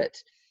 that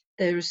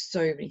there are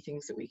so many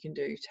things that we can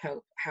do to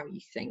help how you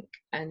think.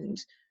 And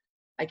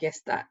I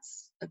guess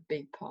that's a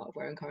big part of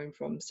where I'm coming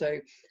from. So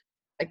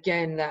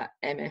again, that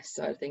MS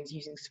side of things,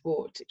 using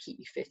sport to keep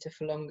you fitter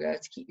for longer,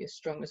 to keep you as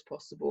strong as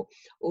possible,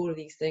 all of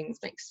these things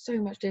make so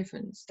much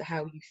difference to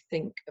how you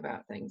think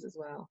about things as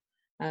well.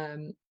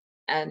 And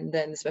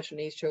then the special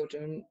needs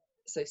children,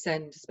 so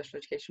SEND, special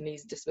educational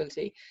needs and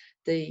disability,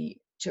 the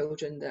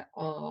children that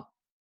are,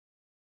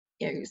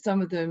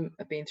 some of them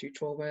have been through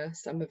trauma,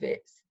 some of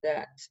it's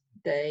that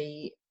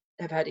they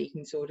have had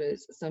eating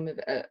disorders, some of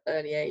it at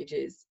early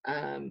ages,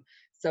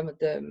 some of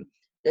them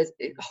there's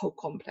a whole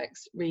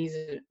complex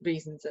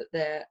reasons that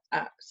they're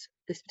at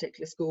this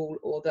particular school,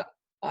 or that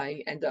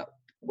I end up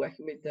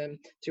working with them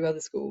through other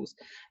schools.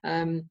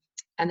 And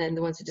then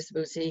the ones with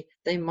disability,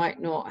 they might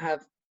not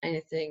have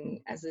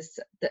anything as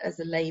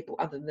a label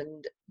other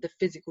than the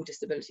physical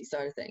disability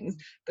side of things,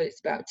 but it's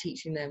about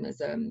teaching them,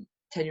 as a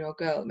 10-year-old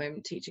girl at the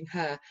moment, teaching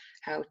her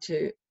how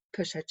to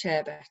push her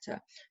chair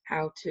better,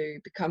 how to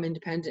become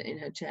independent in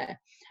her chair,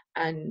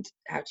 and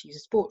how to use a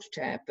sports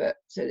chair, but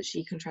so that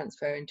she can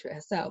transfer into it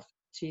herself.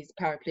 She's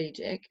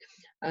paraplegic,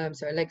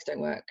 so her legs don't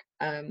work,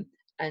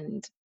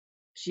 and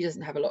she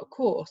doesn't have a lot of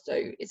core, so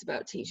it's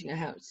about teaching her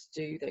how to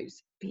do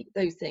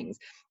those things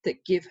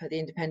that give her the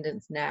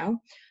independence now.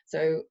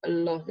 So a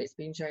lot of it's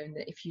been shown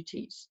that if you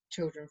teach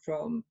children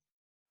from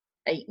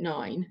 8,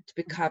 9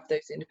 to have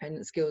those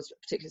independent skills,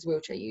 particularly as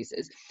wheelchair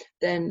users,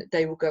 then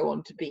they will go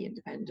on to be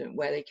independent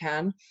where they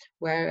can.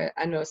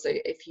 And also,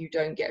 if you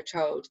don't get a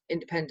child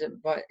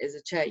independent as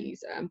a chair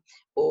user,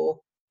 or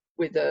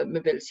with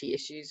mobility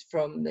issues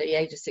from the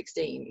age of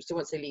 16, so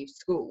once they leave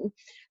school,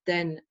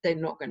 then they're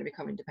not going to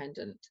become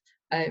independent.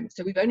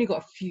 So we've only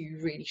got a few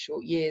really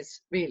short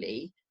years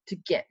really to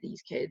get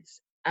these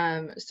kids,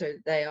 so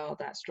they are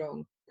that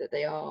strong, that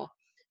they are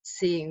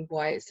seeing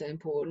why it's so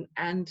important,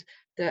 and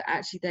that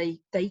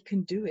actually they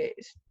can do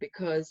it,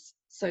 because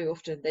so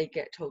often they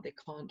get told they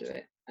can't do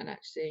it, and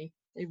actually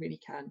they really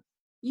can.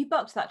 You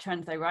bucked that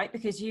trend though, right?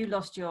 Because you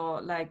lost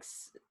your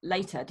legs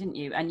later, didn't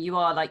you? And you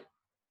are like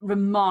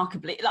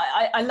remarkably,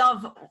 like I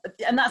love,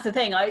 and that's the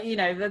thing,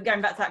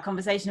 going back to that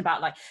conversation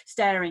about like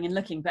staring and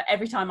looking, but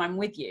every time I'm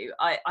with you,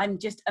 I'm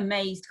just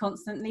amazed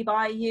constantly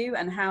by you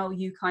and how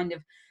you kind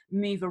of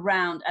move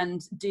around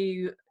and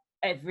do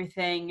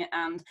everything.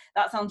 And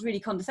that sounds really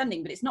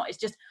condescending, but it's not. It's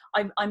just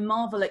I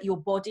marvel at your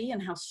body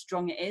and how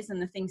strong it is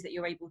and the things that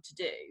you're able to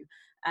do.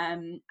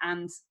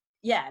 And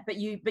yeah, but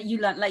you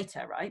learnt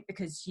later, right?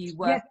 Because you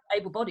were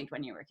able-bodied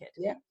when you were a kid.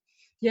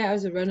 Yeah,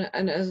 as a runner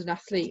and as an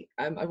athlete,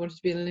 I wanted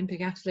to be an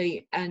Olympic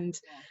athlete, and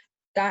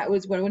that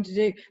was what I wanted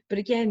to do. But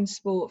again,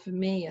 sport for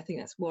me, I think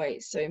that's why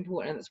it's so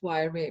important, and that's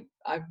why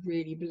I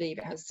really believe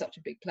it has such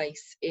a big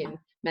place in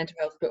mental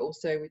health, but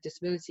also with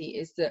disability,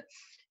 is that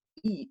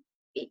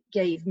it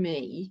gave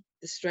me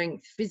the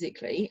strength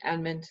physically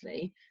and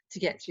mentally to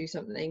get through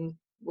something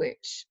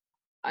which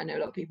I know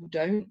a lot of people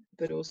don't,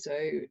 but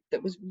also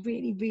that was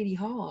really, really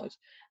hard,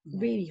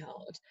 really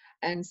hard.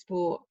 And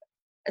sport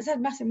has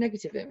had massive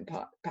negative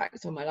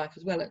impacts on my life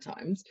as well at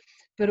times,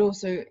 but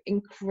also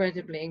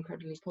incredibly,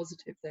 incredibly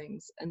positive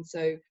things. And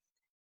so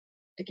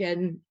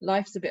again,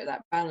 life's a bit of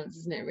that balance,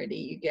 isn't it, really?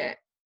 You get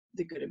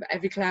the good about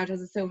every cloud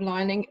has a silver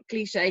lining,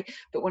 cliche,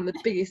 but one of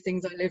the biggest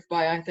things I live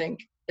by, I think,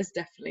 is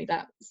definitely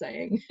that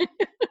saying.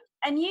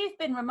 And you've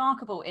been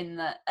remarkable in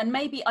that, and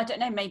maybe, I don't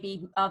know,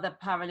 maybe other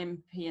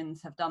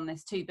Paralympians have done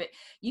this too, but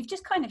you've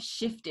just kind of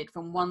shifted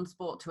from one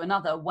sport to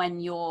another when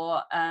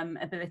your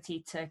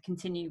ability to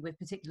continue with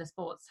particular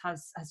sports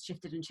has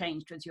shifted and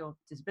changed as your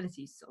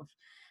disabilities sort of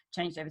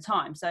changed over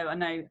time. So I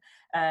know,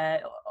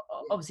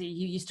 obviously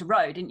you used to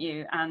row, didn't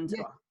you? And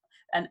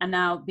and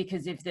now,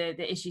 because of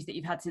the issues that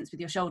you've had since with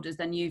your shoulders,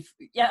 then you've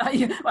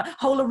a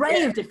whole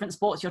array of different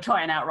sports you're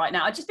trying out right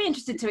now. I'd just be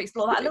interested to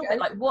explore that a little bit,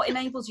 like what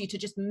enables you to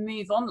just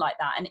move on like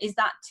that, and is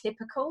that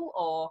typical?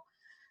 Or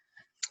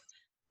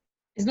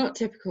it's not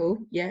typical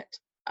yet.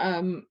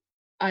 I'm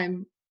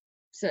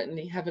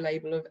certainly have a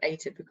label of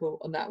atypical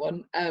on that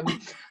one. I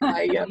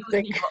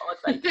think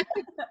a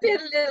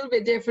little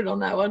bit different on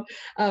that one.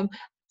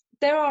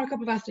 There are a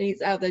couple of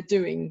athletes out there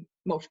doing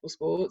multiple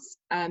sports,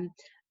 and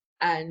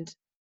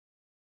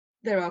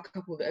there are a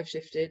couple that have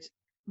shifted,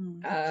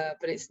 but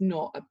it's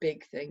not a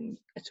big thing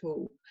at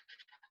all.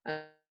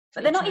 But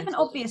they're not even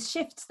obvious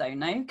shifts though,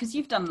 no? Because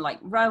you've done like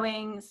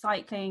rowing,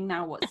 cycling,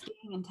 now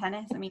skiing and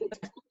tennis. I mean,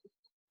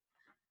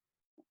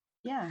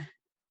 no,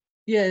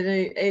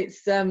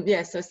 it's so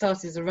I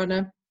started as a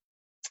runner,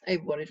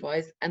 able-bodied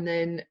wise, and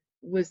then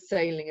was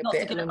sailing a bit. Not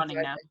so good at running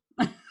now.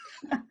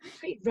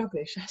 Complete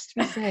rubbish, has to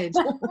be said.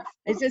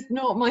 It's just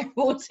not my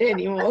forte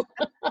anymore.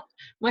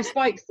 My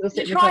spikes still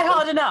sit You in the try cupboard.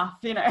 hard enough,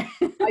 you know.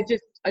 I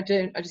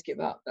just give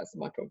up. That's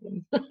my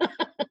problem.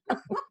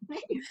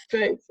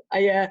 But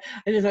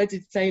I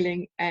did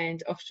sailing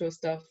and offshore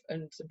stuff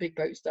and some big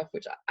boat stuff,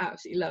 which I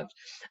absolutely loved.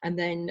 And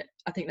then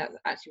I think that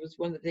actually was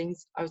one of the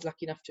things I was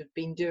lucky enough to have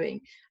been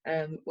doing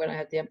when I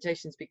had the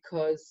amputations,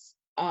 because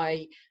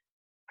I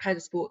had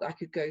a sport that I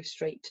could go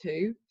straight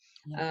to.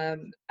 Yeah.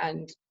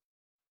 And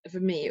for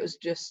me, it was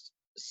just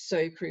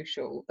so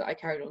crucial that I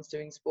carried on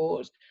doing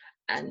sport,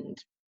 and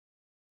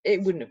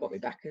it wouldn't have got me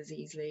back as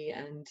easily,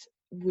 and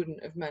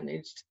wouldn't have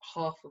managed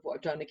half of what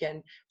I've done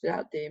again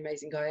without the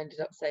amazing guy I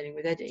ended up sailing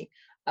with, Eddie.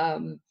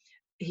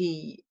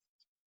 He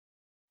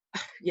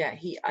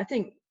I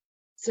think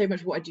so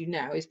much of what I do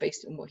now is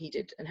based on what he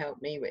did and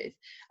helped me with.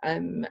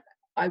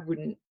 I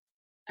wouldn't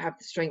have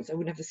the strength, I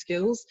wouldn't have the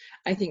skills.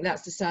 I think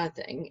that's the sad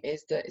thing,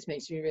 is that it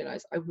makes me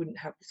realize I wouldn't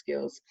have the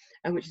skills,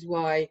 and which is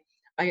why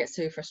I get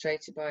so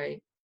frustrated by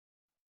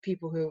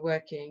people who are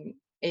working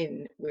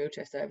in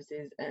wheelchair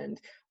services and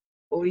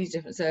all these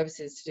different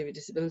services to do with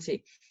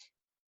disability.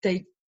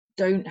 They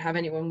don't have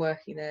anyone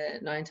working there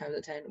 9 times out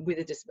of 10 with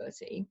a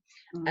disability,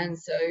 and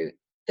so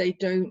they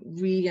don't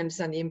really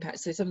understand the impact.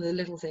 So some of the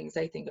little things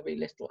they think are really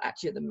little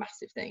actually are the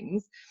massive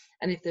things.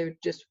 And if they're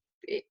just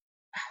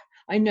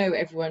I know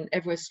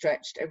everyone's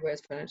stretched,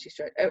 everyone's financially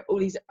stretched, all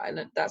these,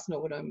 that's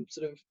not what I'm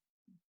sort of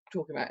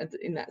talking about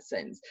in that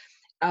sense.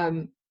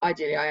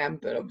 Ideally I am,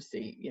 but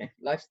obviously, you know,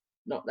 life's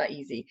not that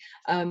easy.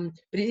 But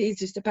it is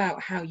just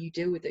about how you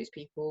deal with those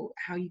people,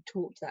 how you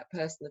talk to that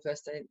person the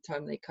first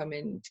time they come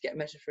in to get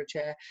measured for a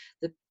chair,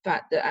 the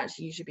fact that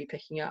actually you should be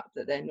picking up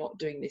that they're not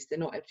doing this, they're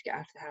not able to get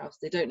out of the house,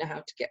 they don't know how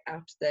to get out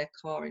of their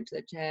car into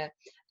their chair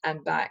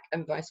and back,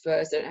 and vice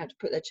versa, they don't know how to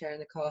put their chair in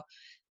the car.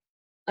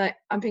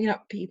 I'm picking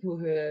up people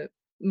who are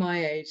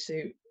my age, so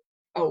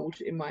old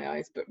in my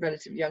eyes, but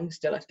relatively young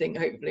still, I think,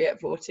 hopefully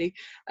at 40.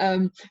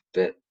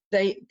 But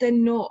they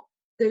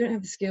don't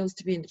have the skills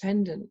to be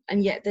independent,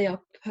 and yet they are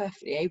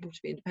perfectly able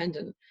to be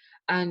independent.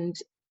 And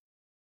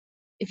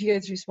if you go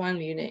through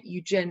spinal unit,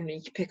 you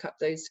generally pick up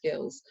those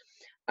skills,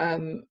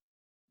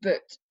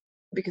 but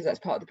because that's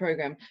part of the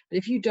program. But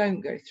if you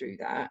don't go through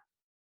that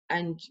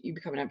and you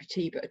become an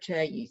amputee but a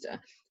chair user,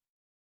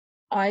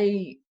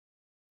 I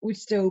would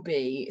still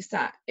be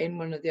sat in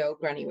one of the old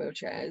granny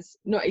wheelchairs,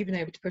 not even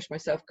able to push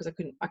myself because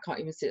I can't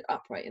even sit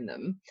upright in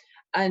them.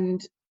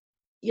 And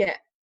yet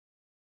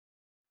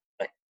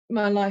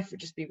my life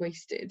would just be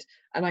wasted,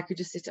 and I could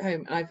just sit at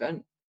home. And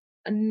I've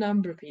a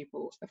number of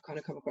people I've kind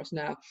of come across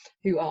now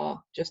who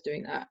are just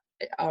doing that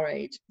at our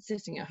age,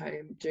 sitting at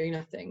home doing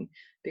nothing,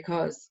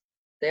 because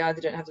they either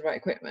don't have the right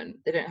equipment,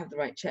 they don't have the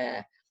right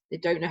chair, they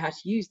don't know how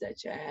to use their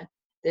chair,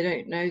 they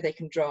don't know they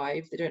can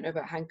drive, they don't know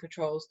about hand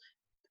controls,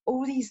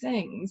 all these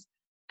things.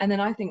 And then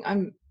I think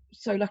I'm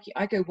so lucky.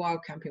 I go wild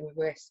camping with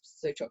Wisps,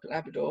 so Chocolate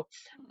Labrador.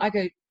 I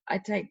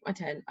take my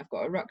tent, I've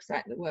got a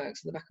rucksack that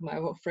works on the back of my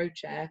off-road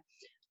chair,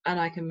 and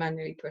I can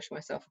manually push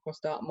myself across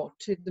Dartmoor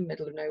to the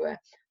middle of nowhere,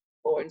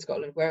 or in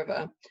Scotland,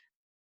 wherever,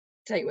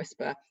 take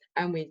Whisper,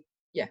 and we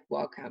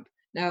wild camp.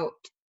 Now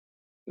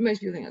most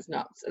people think that's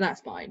nuts, and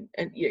that's fine,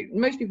 and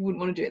most people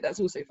wouldn't want to do it, that's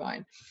also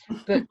fine.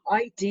 But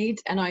I did,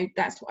 and I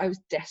was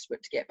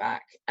desperate to get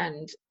back.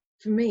 And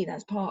for me,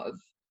 that's part of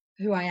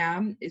who I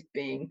am, is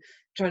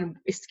trying to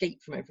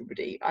escape from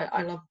everybody.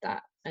 I love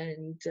that.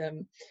 And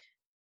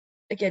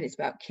again, it's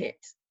about kit,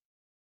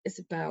 it's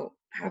about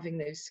having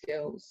those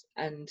skills,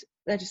 and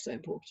they're just so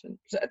important.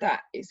 So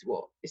that is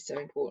what is so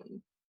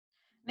important.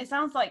 It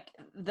sounds like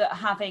that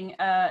having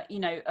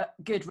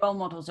good role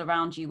models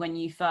around you when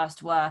you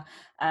first were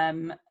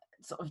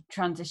sort of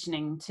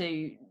transitioning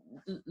to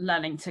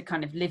learning to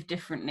kind of live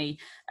differently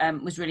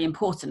was really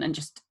important. And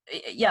just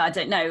I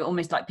don't know,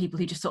 almost like people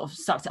who just sort of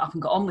sucked it up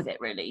and got on with it,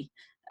 really,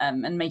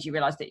 and made you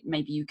realize that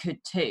maybe you could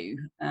too.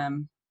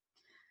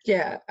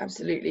 Yeah,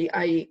 absolutely.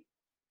 I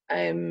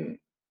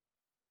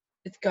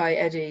this guy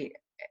Eddie,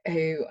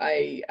 who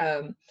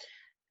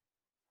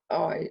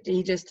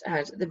he just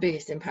had the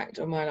biggest impact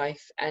on my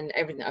life, and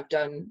everything I've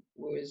done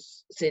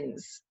was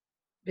since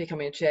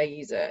becoming a chair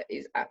user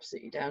is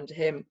absolutely down to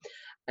him.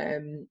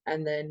 And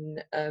then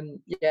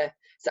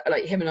so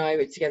like him and I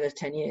were together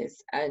 10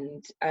 years,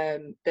 and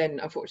then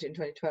unfortunately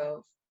in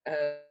 2012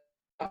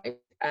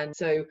 and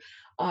so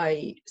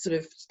I sort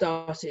of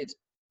started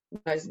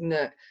realizing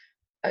that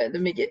at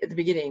the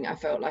beginning I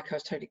felt like I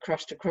was totally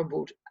crushed and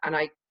crumbled, and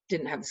I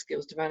didn't have the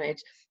skills to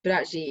manage. But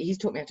actually he's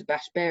taught me how to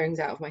bash bearings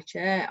out of my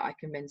chair, I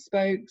can mend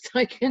spokes,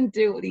 I can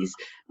do all these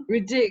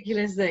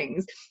ridiculous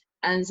things.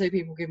 And so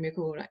people give me a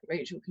call like,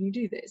 Rachel, can you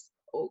do this,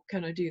 or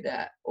can I do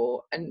that?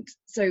 And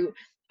so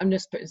I'm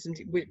just putting some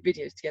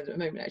videos together at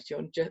the moment, actually,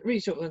 on just really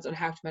short ones on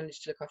how to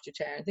manage to look after your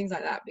chair and things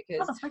like that,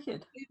 because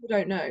people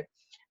don't know.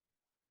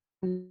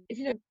 And if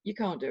you don't, you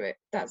can't do it.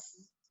 That's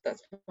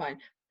fine.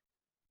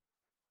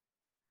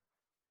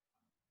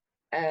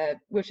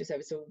 Wheelchair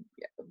service will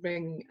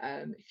ring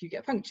if you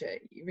get a puncture.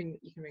 You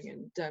can ring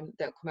and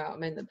they'll come out and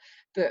mend them.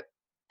 But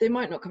they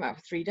might not come out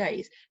for 3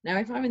 days. Now,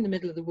 if I'm in the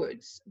middle of the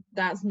woods,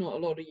 that's not a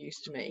lot of use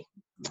to me.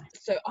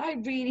 So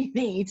I really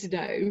need to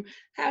know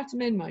how to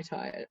mend my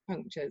tire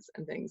punctures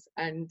and things.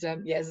 And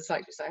as a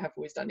cyclist, I have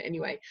always done it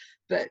anyway.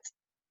 But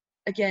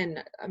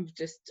again, I'm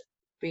just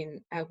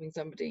been helping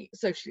somebody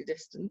socially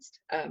distanced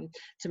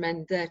to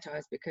mend their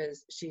tires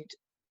because she'd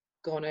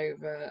gone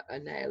over a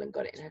nail and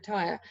got it in her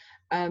tire.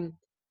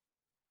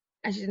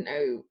 And she didn't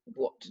know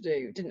what to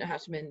do, didn't know how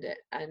to mend it.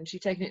 And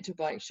she'd taken it to a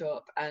bike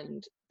shop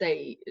and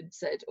they had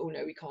said, oh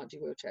no, we can't do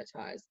wheelchair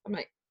tires. I'm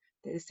like,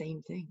 they're the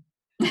same thing.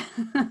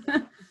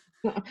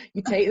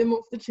 You take them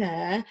off the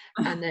chair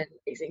and then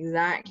it's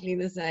exactly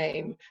the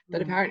same.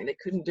 But apparently they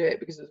couldn't do it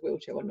because it was a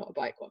wheelchair one, not a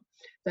bike one.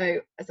 So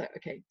I was like,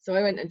 okay. So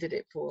I went and did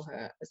it for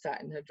her. I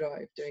sat in her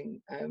drive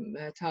doing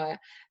her tire.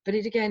 But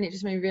it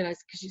just made me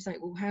realise, because she's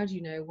like, well, how do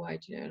you know? Why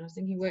do you know? And I was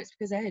thinking, well, it's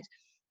because Ed.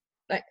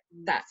 Like,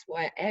 that's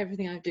why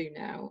everything I do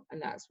now,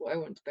 and that's what I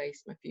want to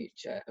base my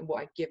future and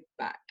what I give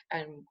back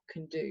and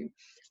can do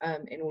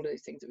in all of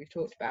those things that we've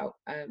talked about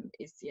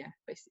is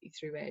basically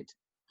through Ed.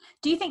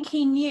 Do you think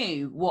he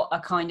knew what a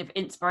kind of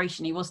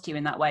inspiration he was to you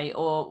in that way,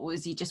 or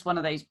was he just one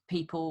of those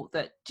people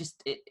that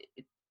just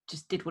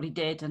did what he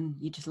did and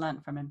you just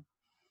learnt from him?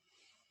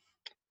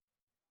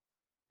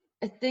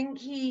 I think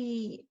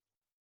he,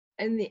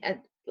 at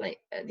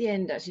the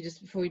end, actually,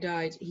 just before he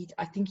died,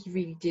 I think he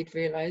really did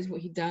realise what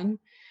he'd done.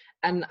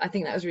 And I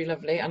think that was really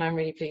lovely, and I'm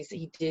really pleased that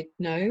he did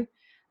know.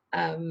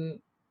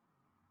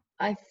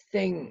 I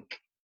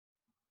think,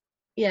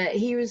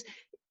 he was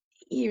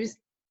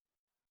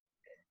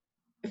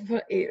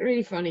a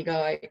really funny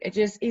guy.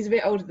 He's a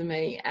bit older than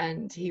me,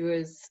 and he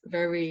was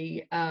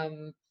very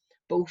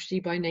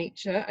bullshitty by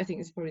nature. I think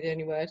it's probably the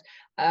only word.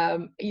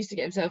 He used to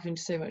get himself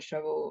into so much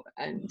trouble,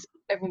 and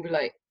everyone would be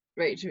like,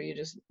 Rachel, you're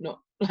just not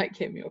like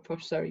him, you're a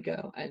posh Surrey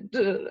girl, and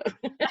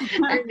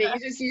and he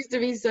just used to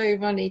be so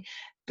funny.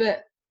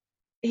 But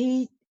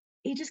he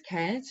just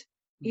cared.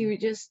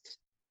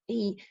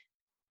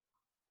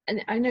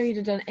 And I know he'd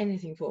have done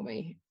anything for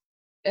me.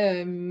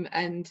 And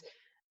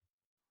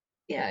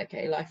life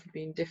would have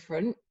been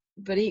different,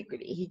 but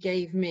equally he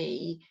gave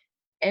me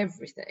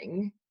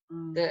everything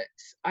that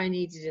I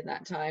needed in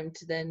that time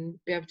to then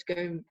be able to go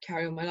and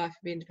carry on my life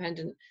and be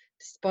independent,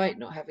 despite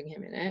not having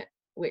him in it,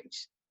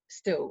 which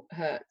still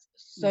hurts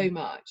so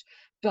much.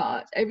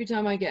 But every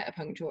time I get a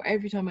puncture, or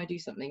every time I do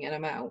something and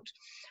I'm out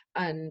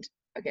and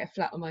I get a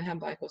flat on my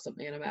handbike or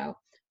something and I'm out,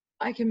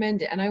 I can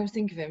mend it. And I always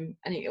think of him,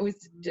 and it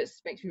always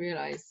just makes me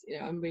realise,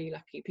 I'm really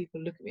lucky.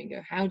 People look at me and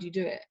go, how do you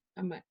do it?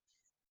 I'm like,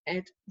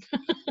 Ed.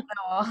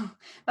 Oh,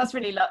 that's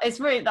really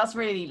that's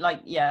really like,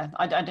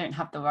 I don't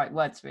have the right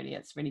words really.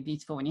 It's really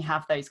beautiful when you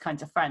have those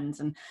kinds of friends,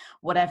 and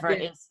whatever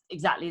it is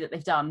exactly that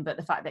they've done, but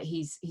the fact that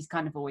he's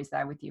kind of always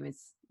there with you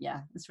is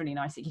it's really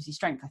nice. It gives you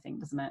strength, I think,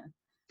 doesn't it?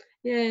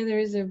 Yeah, there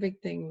is a big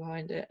thing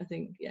behind it, I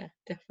think.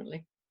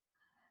 Definitely.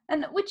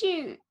 And would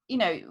you,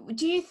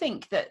 do you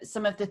think that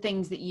some of the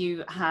things that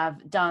you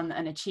have done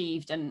and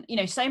achieved, and,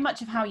 so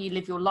much of how you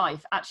live your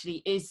life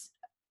actually is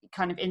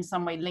kind of in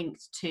some way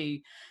linked to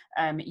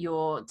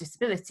your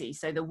disability?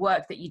 So the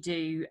work that you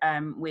do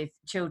with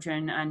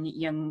children and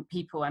young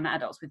people and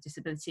adults with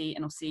disability,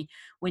 and obviously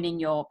winning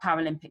your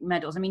Paralympic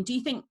medals. I mean,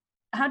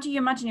 how do you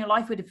imagine your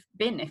life would have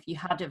been if you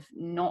had have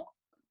not,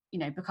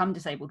 become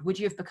disabled? Would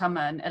you have become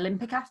an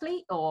Olympic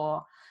athlete,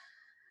 or?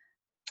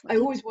 I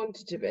always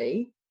wanted to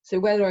be. So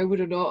whether I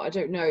would or not, I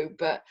don't know.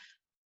 But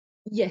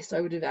yes,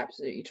 I would have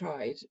absolutely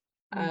tried.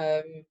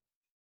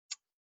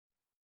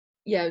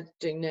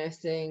 Doing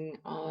nursing,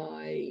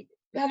 I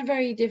had a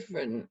very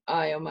different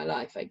eye on my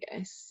life, I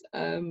guess.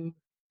 And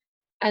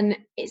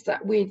it's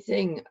that weird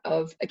thing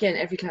of, again,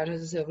 every cloud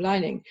has a silver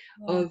lining,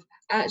 of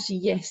actually,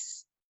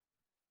 yes,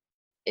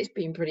 it's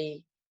been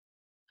pretty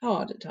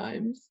hard at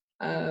times.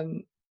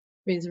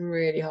 Been some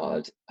really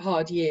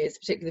hard years,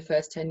 particularly the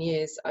first 10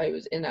 years I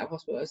was in that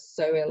hospital. I was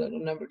so ill on a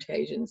number of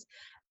occasions,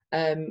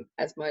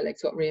 as my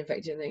legs got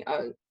reinfected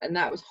and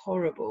that was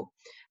horrible.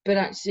 But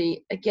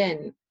actually,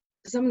 again,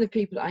 some of the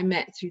people I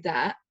met through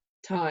that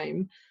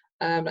time,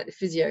 like the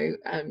physio,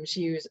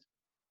 she was,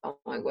 oh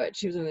my word,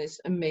 she was one of those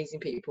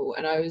amazing people.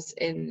 And I was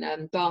in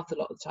Bath a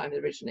lot of the time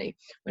originally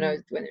when they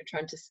were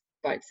trying to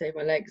fight to save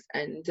my legs.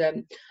 And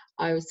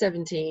I was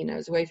 17, I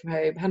was away from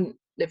home, hadn't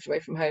lived away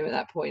from home at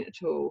that point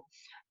at all.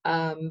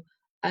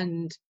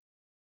 And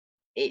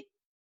it,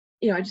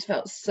 I just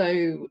felt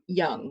so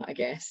young, I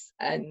guess,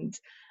 and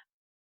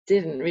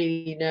didn't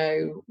really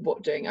know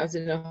what doing. I was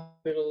in a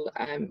hospital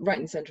right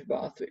in the centre of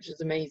Bath, which was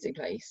an amazing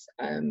place,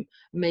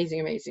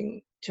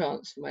 amazing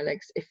chance for my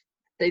legs. If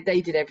they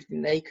did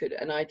everything they could,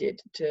 and I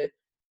did, to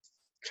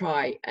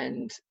try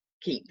and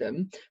keep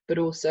them, but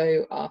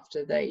also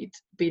after they'd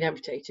been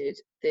amputated,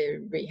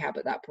 the rehab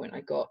at that point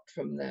I got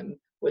from them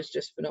was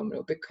just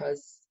phenomenal,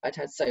 because I'd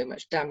had so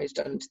much damage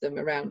done to them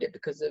around it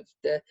because of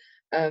the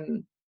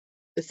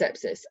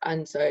sepsis,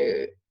 and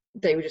so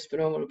they were just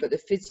phenomenal. But the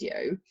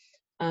physio,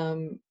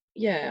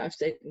 I've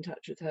stayed in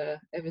touch with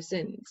her ever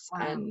since.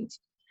 Wow. And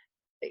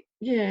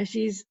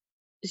she's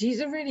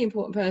a really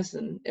important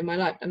person in my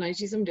life, and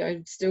she's somebody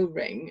I'd still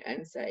ring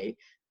and say,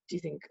 do you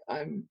think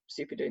I'm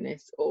super doing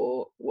this,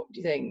 or what do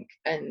you think?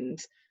 And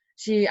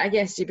I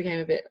guess she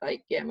became a bit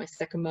like, yeah, my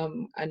second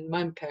mum. And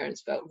my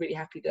parents felt really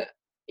happy that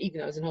even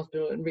though I was in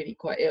hospital and really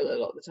quite ill a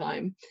lot of the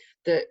time,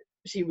 that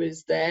she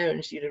was there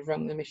and she'd have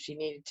rung them if she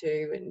needed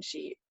to, and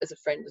she as a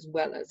friend as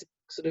well as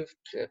sort of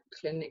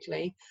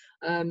clinically.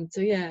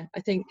 So yeah, I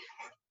think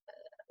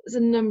there's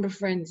a number of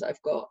friends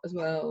I've got as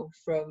well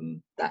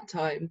from that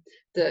time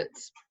that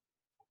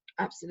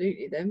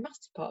absolutely they're a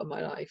massive part of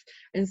my life.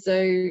 And so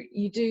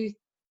you do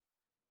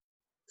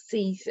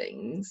see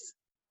things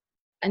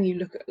and you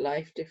look at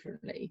life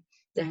differently,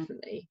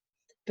 definitely.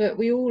 But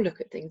we all look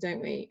at things,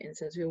 don't we? In a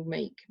sense, we all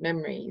make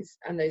memories,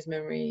 and those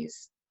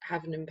memories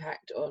have an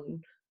impact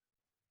on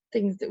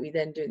things that we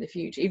then do in the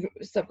future, even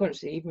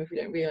subconsciously, even if we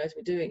don't realize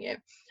we're doing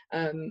it.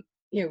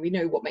 You know, we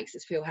know what makes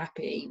us feel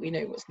happy, we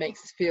know what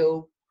makes us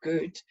feel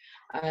good,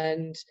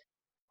 and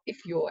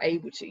if you're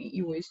able to,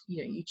 you always, you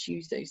know, you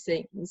choose those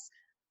things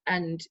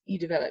and you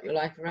develop your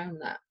life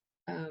around that.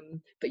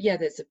 But yeah,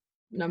 there's a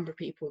number of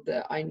people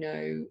that I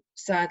know,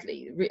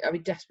 sadly, I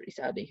mean desperately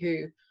sadly,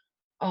 who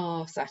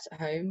are sat at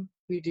home,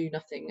 who do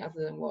nothing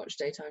other than watch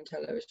daytime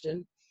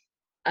television.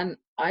 And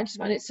I just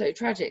find it so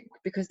tragic,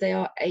 because they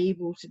are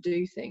able to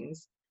do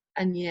things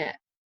and yet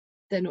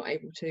they're not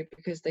able to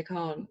because they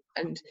can't,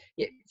 and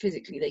yet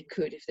physically they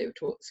could if they were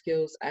taught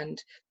skills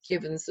and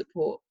given the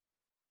support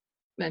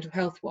mental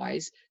health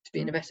wise to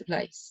be in a better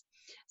place.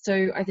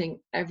 So I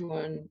think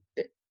everyone,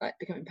 like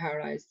becoming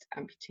paralyzed,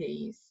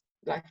 amputees,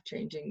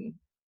 life-changing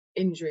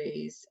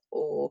injuries,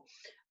 or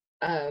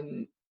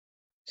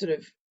sort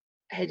of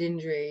head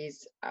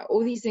injuries,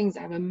 all these things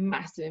have a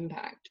massive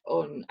impact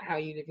on how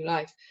you live your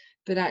life.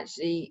 But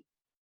actually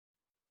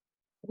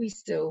we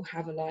still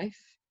have a life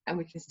and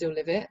we can still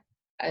live it,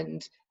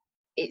 and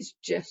it's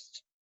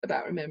just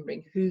about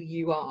remembering who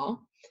you are,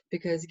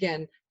 because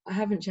again, I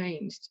haven't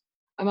changed.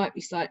 I might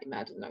be slightly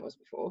madder than I was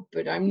before,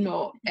 but I'm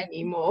not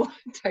anymore.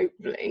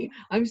 Totally,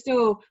 I'm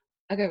still,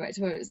 I go back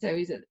to what Zoe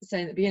was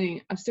saying at the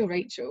beginning, I'm still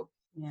Rachel.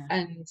 Yeah.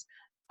 And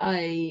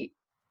I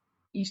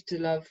used to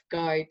love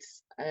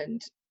guides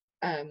and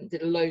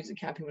did loads of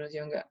camping when I was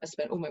younger. I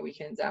spent all my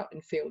weekends out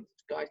in field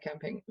guide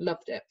camping,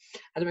 loved it,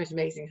 had the most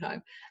amazing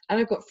time. And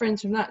I've got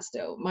friends from that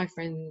still. My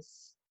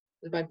friends,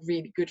 my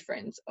really good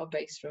friends, are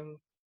based from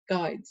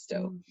guides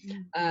still.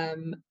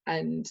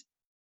 And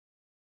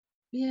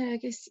yeah, I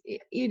guess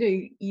you know,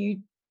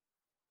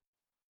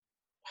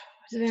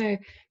 I don't know,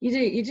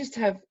 you just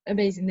have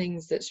amazing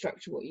things that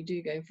structure what you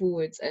do going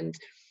forwards. And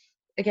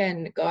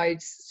again,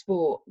 guides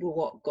sport were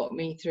what got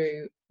me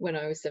through when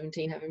I was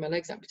 17 having my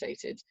legs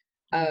amputated.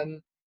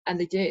 And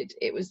they did,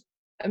 it was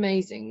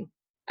amazing.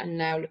 And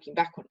now looking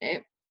back on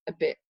it a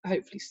bit,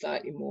 hopefully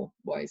slightly more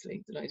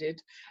wisely than I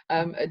did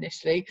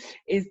initially,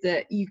 is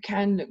that you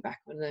can look back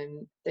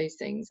on those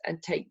things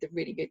and take the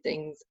really good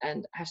things,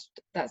 and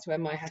that's where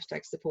my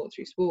hashtag support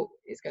through sport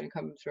is going to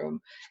come from,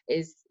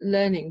 is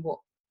learning what,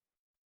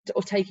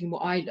 or taking what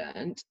I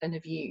learned and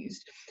have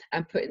used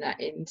and putting that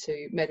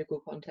into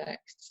medical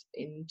contexts,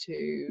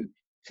 into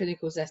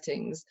clinical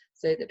settings,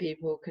 so that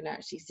people can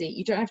actually see.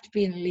 You don't have to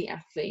be an elite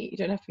athlete, you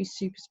don't have to be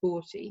super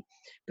sporty,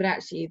 but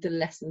actually the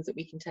lessons that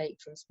we can take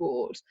from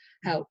sport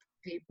help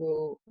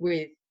people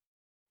with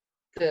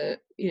the,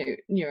 you know,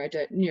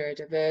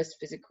 neurodiverse,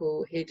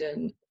 physical,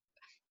 hidden,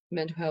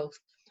 mental health,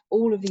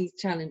 all of these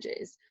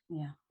challenges.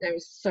 There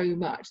is so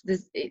much.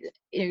 You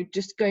know,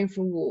 just going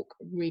for a walk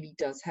really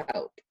does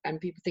help,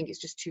 and people think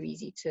it's just too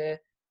easy to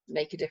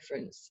make a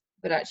difference,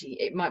 but actually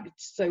it might be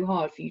so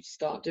hard for you to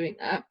start doing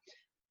that.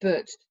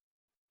 But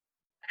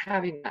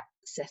having that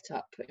set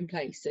up in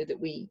place so that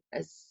we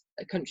as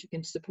a country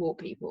can support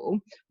people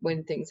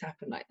when things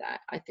happen like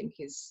that, I think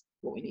is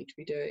what we need to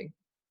be doing.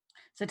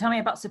 So tell me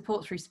about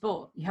support through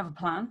sport. You have a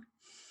plan?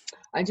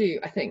 I do,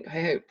 I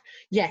hope,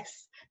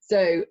 yes.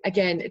 So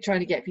again, trying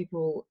to get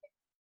people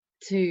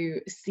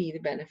to see the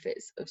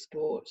benefits of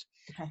sport.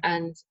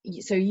 And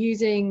so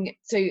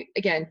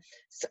again,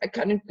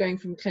 kind of going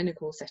from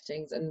clinical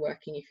settings and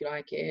working, if you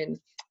like, in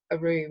a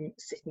room,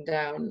 sitting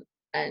down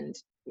and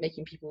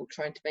making people,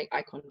 trying to make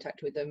eye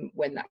contact with them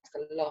when that's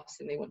the last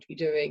thing they want to be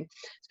doing,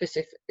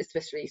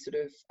 especially sort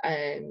of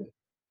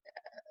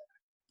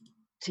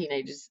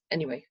teenagers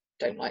anyway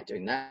don't like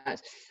doing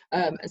that.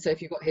 And so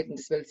if you've got hidden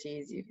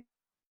disabilities, you've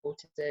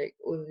autistic,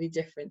 all of the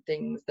different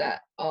things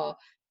that are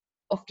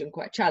often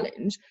quite a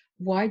challenge,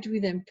 why do we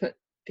then put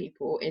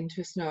people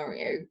into a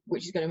scenario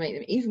which is going to make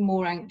them even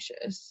more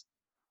anxious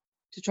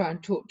to try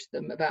and talk to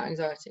them about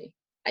anxiety?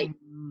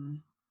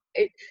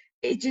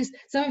 It just,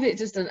 some of it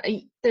just doesn't,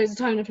 there's a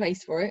time and a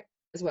place for it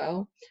as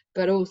well,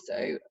 but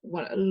also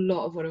a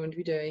lot of what I want to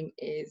be doing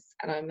is,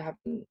 and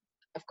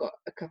I've got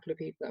a couple of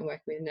people I'm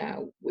working with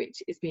now,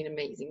 which has been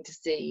amazing to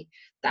see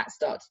that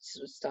start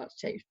to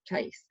take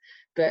place.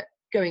 But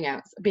going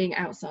out, being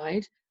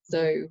outside,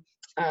 so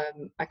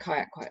I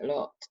kayak quite a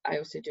lot. I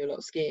also do a lot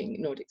of skiing,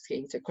 Nordic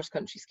skiing, so cross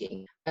country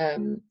skiing.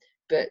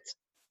 But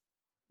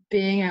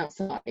being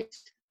outside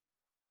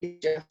is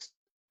just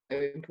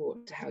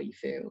important to how you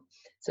feel.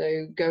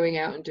 So going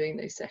out and doing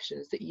those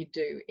sessions that you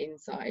do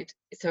inside.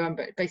 So I'm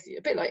basically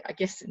a bit like, I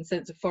guess, in the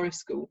sense of forest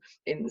school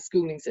in the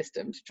schooling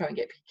system, to try and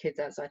get kids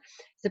outside.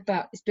 It's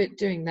about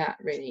doing that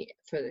really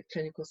for the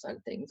clinical side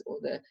of things, or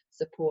the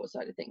support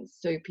side of things,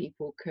 so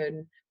people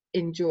can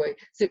enjoy.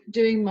 So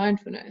doing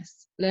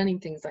mindfulness, learning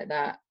things like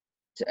that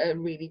to a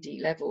really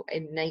deep level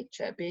in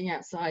nature, being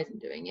outside and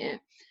doing it,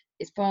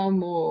 is far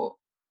more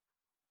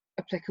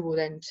applicable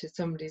then to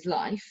somebody's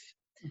life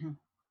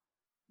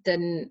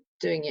than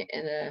doing it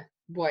in a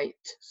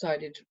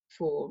white-sided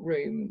cool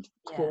room,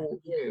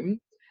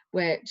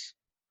 which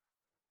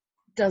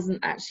doesn't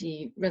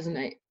actually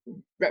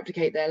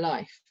replicate their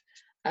life.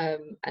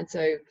 And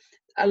so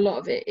a lot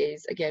of it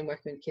is, again,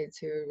 working with kids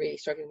who are really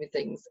struggling with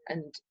things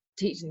and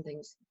teaching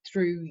things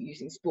through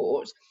using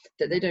sport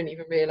that they don't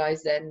even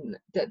realise then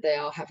that they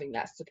are having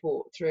that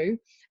support through,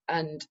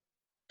 and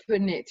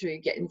putting it through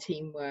getting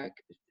teamwork,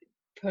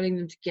 pulling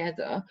them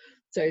together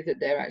so that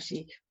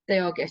they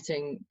are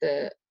getting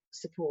the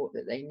support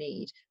that they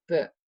need,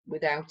 but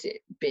without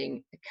it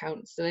being a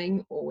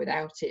counselling, or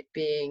without it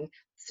being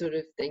sort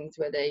of things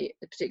where they,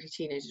 particularly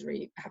teenagers,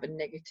 really have a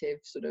negative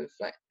sort of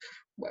like,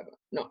 whatever,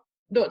 not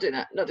doing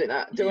that,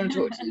 don't want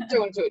to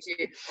talk to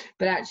you.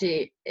 But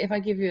actually, if I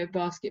give you a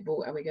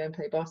basketball and we go and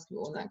play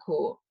basketball on that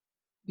court,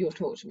 you'll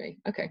talk to me.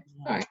 Okay,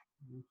 all right.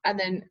 And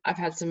then I've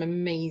had some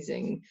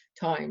amazing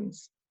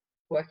times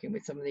working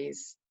with some of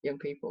these young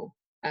people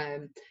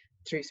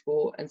through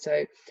sport. And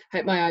so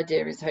my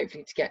idea is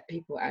hopefully to get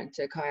people out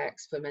into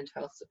kayaks for mental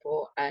health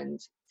support and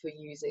for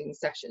using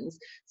sessions.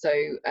 So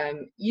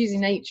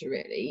using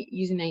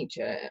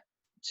nature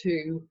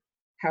to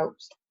help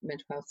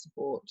mental health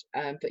support,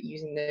 but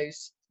using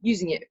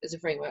it as a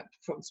framework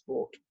from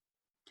sport.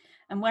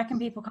 And where can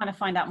people kind of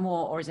find out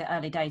more, or is it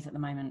early days at the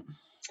moment?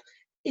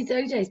 It's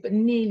early days, but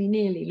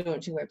nearly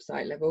launching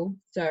website level.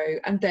 So,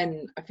 and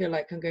then I feel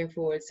like I'm going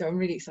forward. So I'm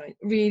really excited,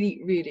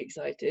 really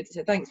excited.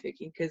 So thanks,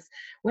 Vicky, because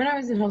when I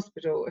was in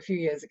hospital a few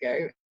years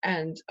ago,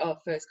 and our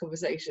first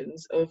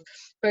conversations of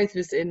both of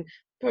us in,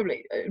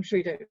 probably, I'm sure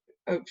I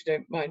hope you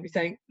don't mind me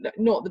saying,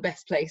 not the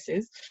best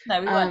places.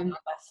 No, we weren't the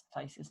best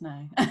places,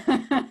 no.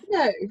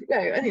 No,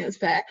 I think that's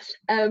fair.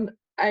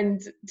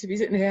 And to be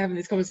sitting here having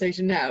this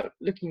conversation now,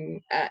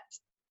 looking at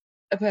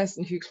a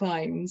person who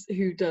climbs,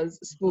 who does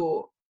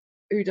sport,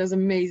 who does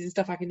amazing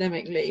stuff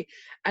academically,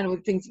 and all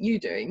the things that you're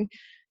doing,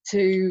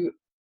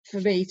 for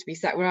me to be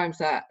sat where I'm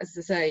sat, as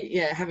to say,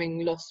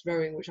 having lost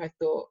rowing, which I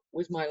thought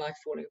was my life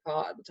falling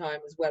apart at the time,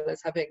 as well as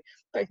having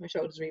both my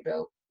shoulders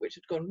rebuilt, which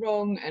had gone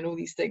wrong, and all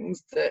these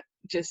things that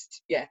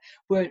just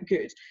weren't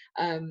good.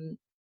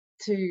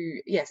 So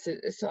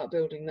start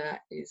building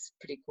that is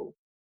pretty cool.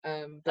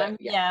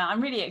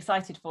 I'm really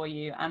excited for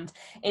you, and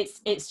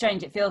it's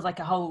strange. It feels like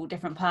a whole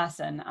different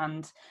person,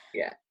 and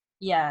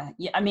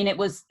I mean, that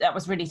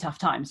was really tough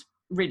times,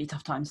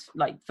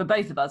 like for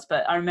both of us.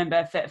 But I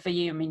remember for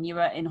you, I mean, you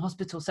were in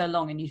hospital so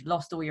long and you've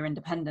lost all your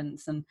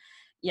independence, and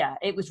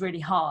it was really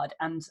hard.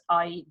 And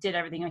I did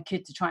everything I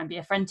could to try and be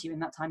a friend to you in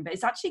that time, but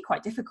it's actually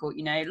quite difficult,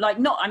 like,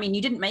 not, I mean,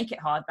 you didn't make it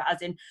hard, but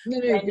as in,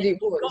 you've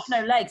got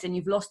no legs and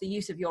you've lost the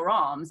use of your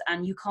arms,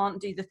 and you can't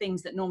do the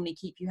things that normally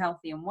keep you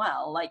healthy and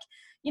well, like,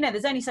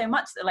 there's only so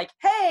much that, like,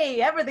 hey,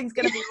 everything's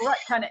going to be right,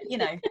 kind of,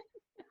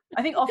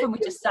 I think often we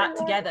just sat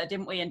together,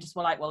 didn't we, and just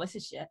were like, well, this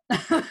is shit.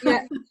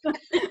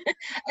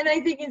 And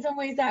I think in some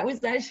ways that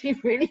was actually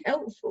really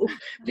helpful,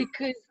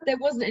 because there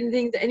wasn't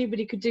anything that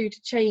anybody could do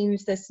to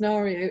change their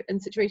scenario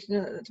and situation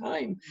at the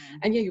time.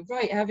 And you're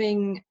right,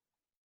 having,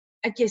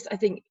 I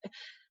think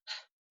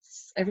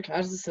every cloud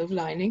has a silver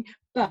lining,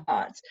 but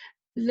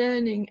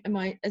learning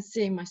and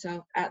seeing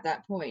myself at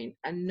that point,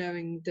 and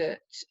knowing that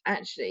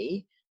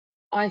actually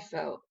I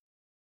felt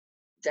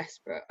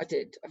desperate. I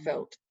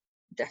felt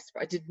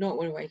desperate. I did not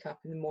want to wake up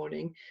in the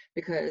morning,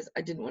 because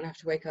I didn't want to have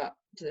to wake up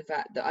to the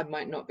fact that I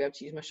might not be able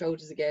to use my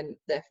shoulders again,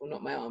 therefore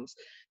not my arms,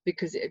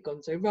 because it had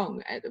gone so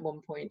wrong at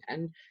one point.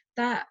 And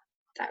that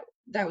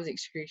was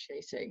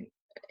excruciating.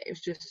 It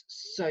was just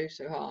so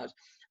hard.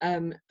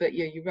 But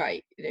you're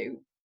right,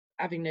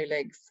 having no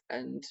legs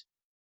and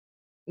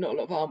not a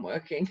lot of arm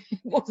working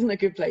wasn't a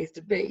good place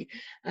to be.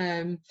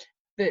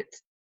 But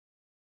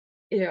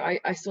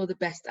I saw the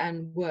best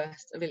and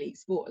worst of elite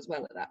sport as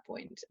well at that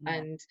point.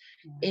 And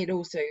it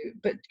also,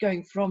 but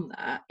going from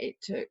that,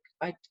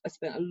 I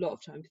spent a lot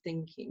of time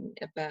thinking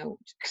about,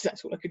 because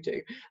that's all I could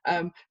do,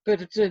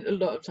 but I spent a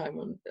lot of time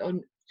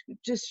on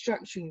just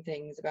structuring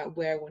things about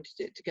where I wanted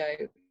it to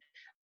go.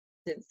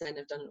 Since then,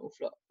 I've done an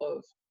awful lot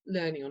of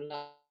learning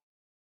online,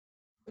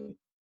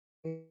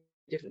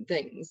 different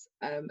things,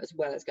 as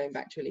well as going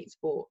back to elite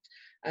sport,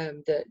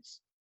 that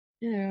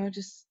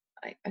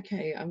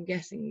I'm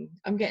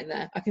getting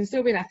there. I can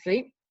still be an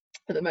athlete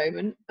at the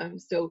moment. I'm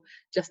still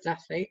just an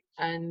athlete,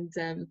 and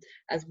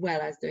as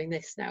well as doing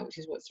this now, which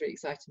is what's really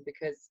exciting,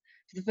 because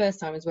for the first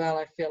time as well,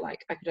 I feel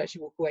like I could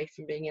actually walk away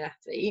from being an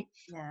athlete.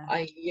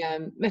 I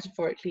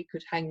metaphorically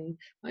could hang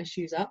my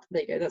shoes up.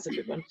 There you go, that's a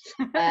good one.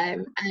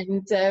 And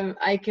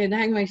I can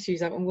hang my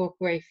shoes up and walk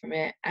away from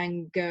it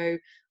and go,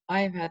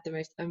 I've had the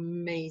most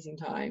amazing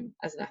time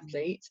as an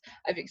athlete.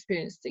 I've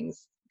experienced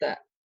things that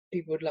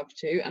people would love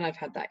to, and I've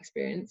had that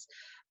experience.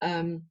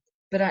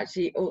 But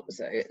actually,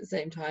 also at the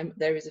same time,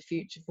 there is a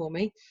future for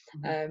me.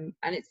 And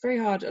it's very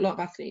hard. A lot of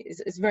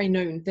athletes, it's a very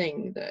known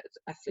thing that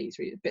athletes,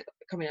 really, a bit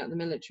coming out of the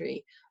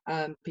military,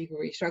 people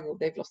really struggle.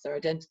 They've lost their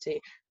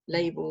identity,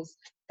 labels,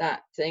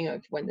 that thing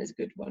of when there's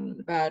a good one and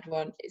a bad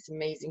one. It's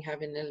amazing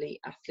having an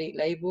elite athlete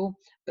label,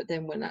 but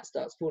then when that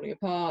starts falling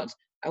apart,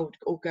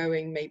 or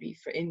going maybe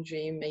for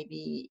injury,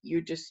 maybe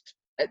you're just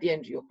at the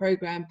end of your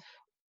program,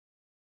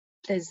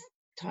 there's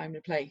time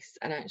and place,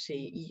 and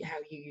actually how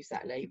you use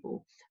that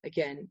label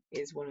again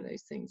is one of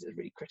those things that's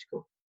really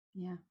critical.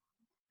 Yeah.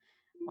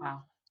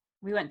 Wow,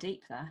 we went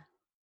deep there.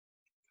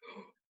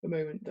 The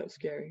moment, that was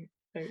scary.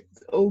 No,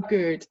 it's all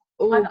good.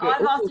 I've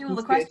asked you all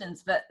the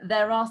questions, but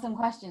there are some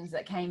questions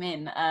that came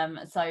in.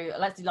 So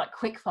let's do like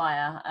quick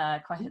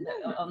fire questions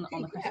on the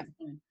questions.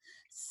 Yeah.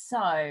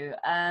 So,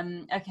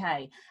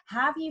 okay.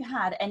 Have you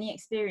had any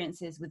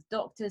experiences with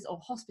doctors or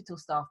hospital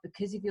staff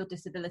because of your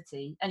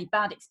disability? Any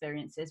bad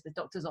experiences with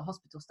doctors or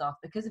hospital staff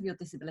because of your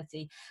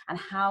disability? And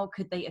how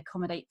could they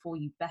accommodate for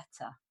you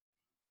better?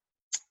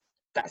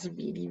 That's a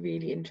really,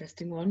 really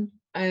interesting one.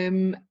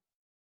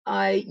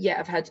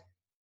 I've had,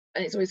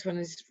 and it's always one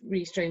of those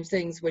really strange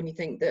things when you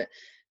think that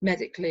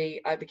medically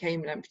I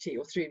became an amputee,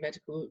 or through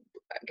medical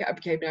I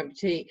became an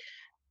amputee,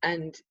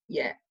 and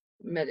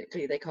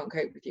medically they can't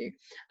cope with you.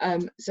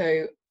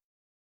 So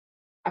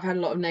I've had a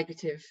lot of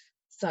negative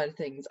side of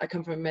things. I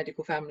come from a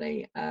medical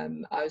family.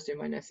 I was doing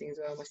my nursing as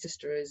well. My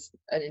sister is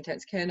an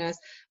intensive care nurse.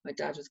 My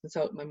dad was a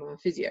consultant. My mum a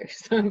physio.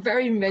 So I'm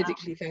very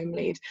medically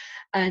familied,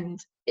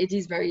 and it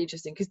is very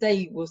interesting because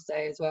they will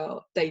say as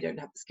well they don't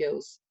have the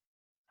skills.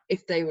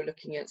 If they were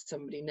looking at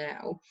somebody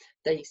now,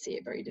 they see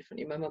it very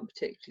differently. My mum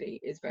particularly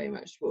is very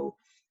much, well,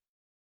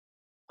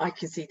 I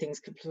can see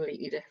things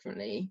completely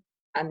differently,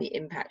 and the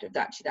impact of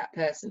that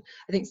person.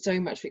 I think so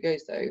much of it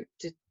goes though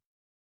to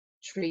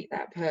treat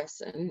that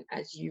person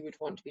as you would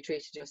want to be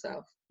treated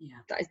yourself.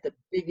 Yeah, that is the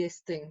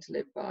biggest thing to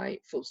live by,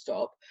 full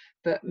stop.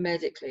 But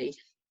medically,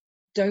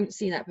 don't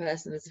see that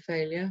person as a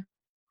failure,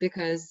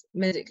 because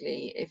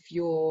medically,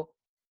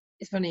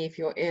 it's funny, if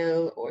you're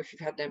ill or if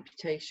you've had an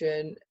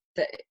amputation,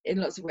 that in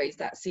lots of ways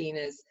that's seen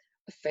as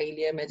a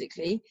failure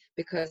medically,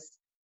 because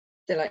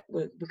they're like,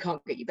 well, we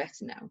can't get you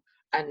better now,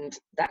 and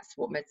that's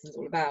what medicine's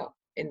all about.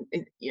 In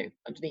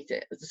underneath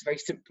it, it's a very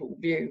simple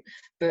view,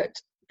 but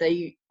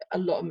a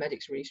lot of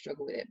medics really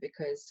struggle with it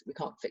because we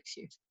can't fix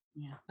you.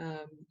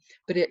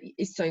 But it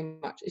is so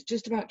much, it's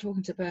just about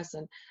talking to the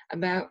person,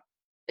 about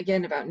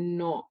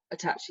not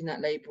attaching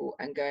that label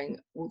and going,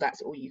 well,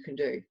 that's all you can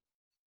do,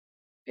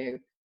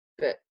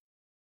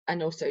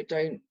 and also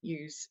don't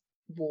use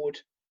ward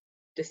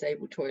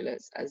disabled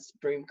toilets as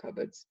broom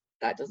cupboards.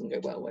 That doesn't go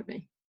well with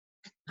me.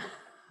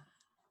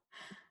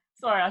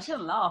 Sorry, I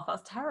shouldn't laugh.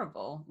 That's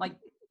terrible. Like,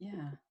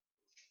 yeah.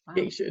 Wow.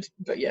 Yeah, you should,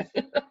 but yeah.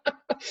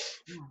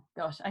 Oh,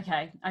 gosh.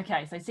 Okay.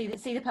 So see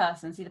the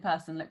person.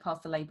 Look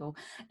past the label.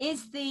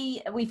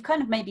 We've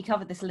kind of maybe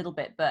covered this a little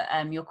bit, but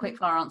your quick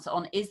fire answer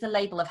on, is the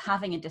label of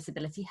having a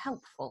disability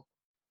helpful?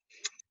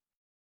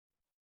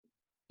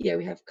 Yeah,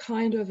 we have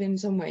kind of in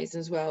some ways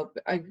as well,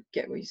 but I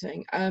get what you're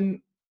saying.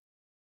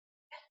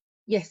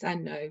 Yes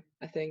and no,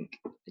 I think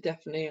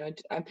definitely.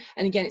 And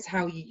again, it's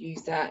how you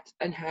use that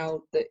and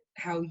how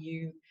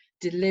you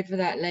deliver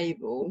that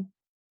label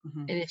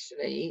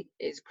initially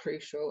is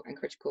crucial and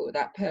critical.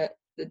 That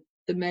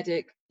the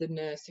medic, the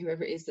nurse,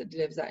 whoever it is that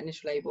delivers that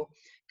initial label,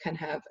 can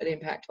have an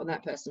impact on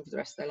that person for the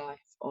rest of their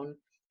life, on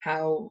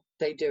how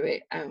they do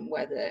it, and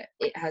whether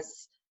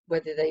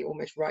they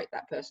almost write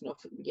that person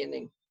off at the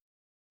beginning.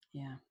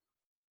 Yeah.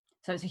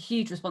 So it's a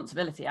huge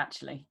responsibility,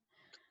 actually.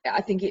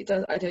 I think it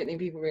does. I don't think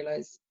people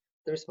realise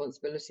the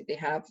responsibility they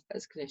have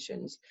as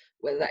clinicians,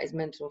 whether that is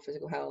mental or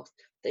physical health.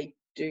 They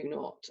do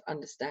not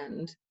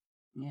understand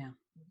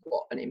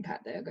what an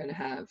impact they are going to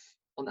have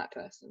on that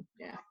person.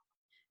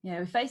 Yeah,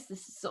 we face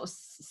this sort of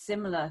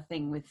similar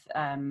thing with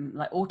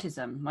like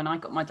autism. When I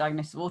got my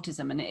diagnosis of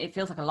autism, and it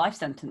feels like a life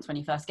sentence when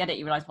you first get it.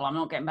 You realise, well, I'm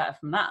not getting better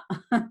from that.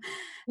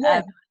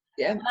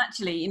 And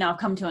actually, I've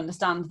come to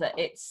understand that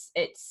it's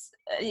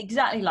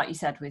exactly like you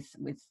said with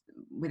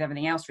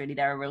everything else. Really,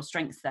 there are real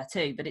strengths there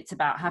too. But it's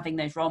about having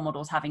those role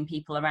models, having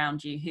people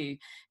around you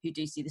who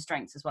do see the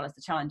strengths as well as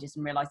the challenges,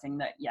 and realizing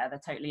that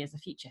there totally is a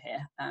future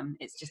here.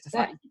 It's just a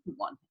slightly different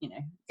one.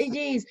 It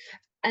is.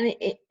 And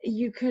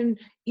you can,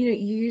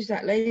 use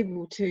that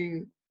label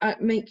to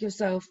make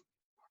yourself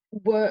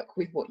work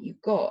with what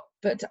you've got,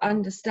 but to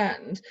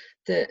understand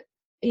that,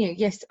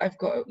 yes, I'm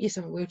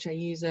a wheelchair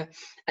user,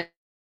 and,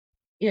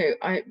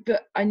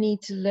 but I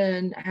need to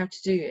learn how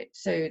to do it,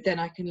 so then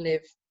I can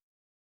live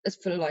as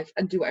full a life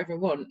and do whatever I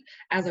want,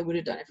 as I would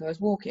have done if I was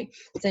walking.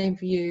 Same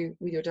for you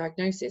with your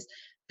diagnosis,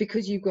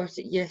 because you've got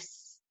it.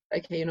 Yes,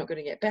 okay, you're not going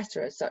to get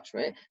better as such for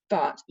it,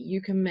 but you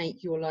can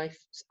make your life,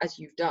 as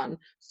you've done,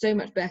 so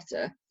much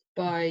better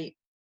by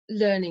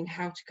learning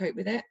how to cope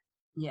with it.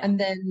 And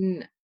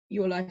then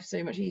your life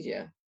so much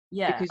easier,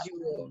 because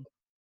you're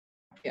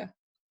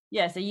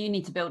so you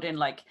need to build in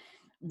like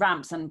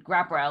ramps and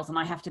grab rails and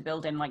I have to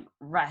build in like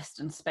rest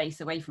and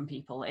space away from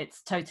people,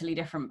 it's totally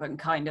different, but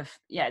kind of,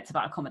 yeah, it's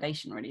about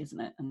accommodation really, isn't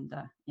it? And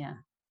yeah.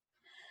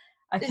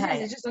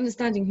 Okay. It's just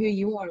understanding who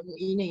you are and what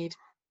you need.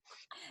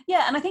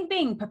 Yeah, and I think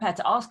being prepared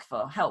to ask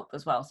for help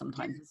as well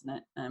sometimes, isn't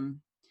it?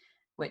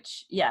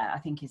 Which, yeah, I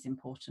think is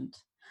important.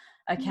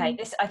 Okay,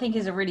 this I think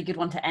is a really good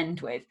one to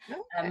end with.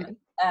 Okay.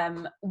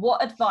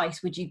 What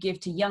advice would you give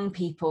to young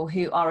people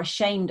who are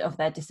ashamed of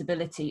their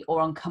disability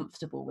or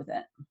uncomfortable with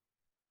it?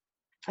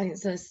 I think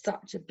it's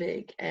such a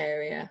big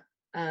area,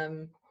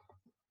 and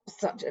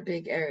such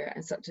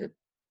a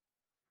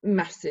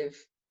massive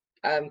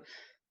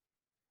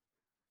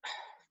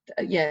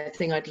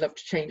thing I'd love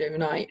to change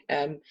overnight.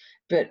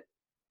 But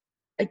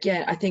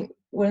again, I think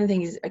one of the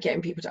things is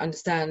getting people to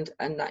understand,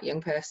 and that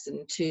young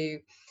person to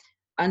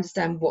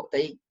understand what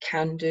they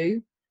can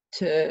do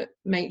to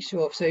make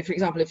sure. So, for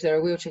example, if they're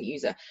a wheelchair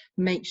user,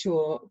 make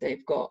sure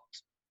they've got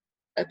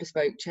a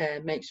bespoke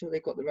chair, make sure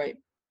they've got the right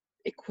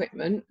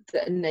equipment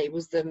that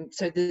enables them,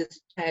 so the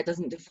chair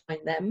doesn't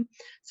define them.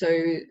 So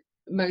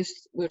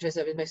most wheelchair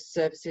services, most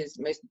services,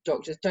 most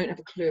doctors don't have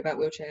a clue about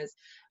wheelchairs,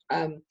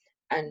 and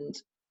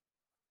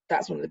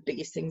that's one of the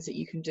biggest things that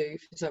you can do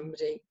for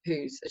somebody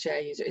who's a chair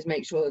user, is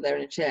make sure that they're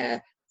in a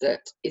chair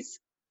that is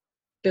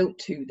built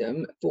to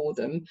them, for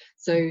them,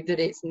 so that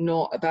it's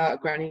not about a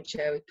granny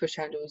chair with push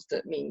handles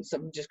that means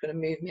someone's just going to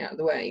move me out of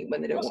the way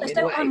when they don't want me in the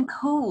So way.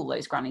 uncool,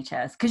 those granny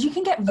chairs, because you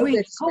can get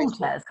really cool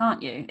chairs,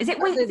 can't you? Is it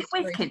with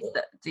kids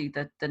that do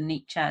the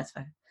neat chairs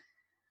for?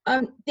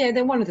 Yeah,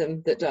 they're one of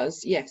them that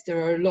does. Yes,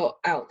 there are a lot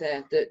out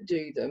there that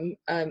do them,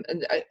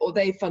 or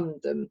they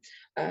fund them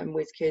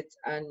with kids,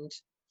 and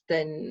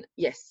then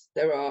yes,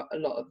 there are a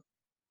lot of.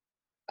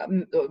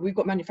 We've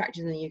got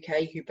manufacturers in the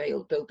UK who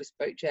build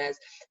bespoke chairs,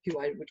 who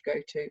I would go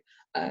to,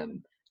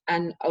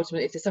 and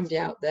ultimately, if there's somebody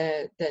out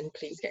there, then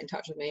please get in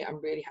touch with me.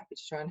 I'm really happy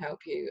to try and help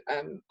you,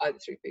 either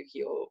through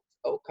Pookie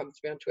or come to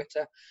me on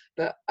Twitter.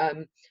 But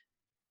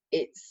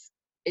it's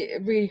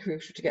really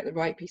crucial to get the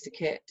right piece of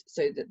kit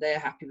so that they're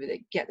happy with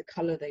it, get the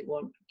colour they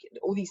want.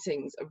 All these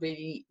things are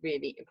really,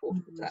 really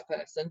important for that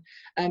person.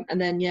 And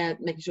then, yeah,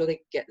 making sure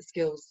they get the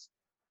skills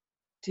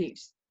to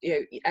teach,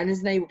 and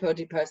as an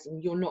able-bodied person,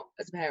 you're not,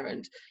 as a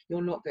parent,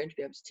 you're not going to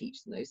be able to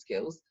teach them those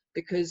skills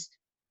because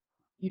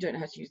you don't know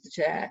how to use the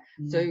chair.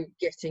 So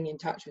getting in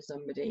touch with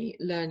somebody,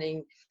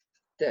 learning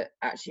that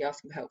actually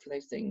asking for help for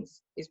those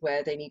things is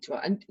where they need to,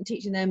 and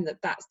teaching them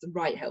that that's the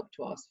right help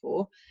to ask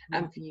for,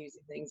 and for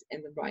using things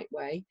in the right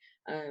way.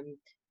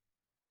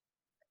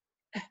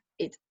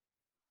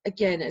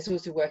 It's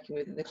also working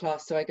within the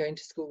class. So I go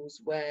into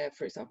schools where,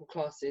 for example,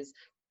 classes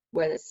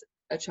where there's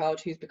a child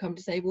who's become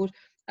disabled,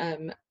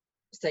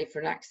 say for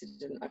an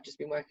accident. I've just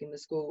been working in the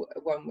school,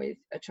 one with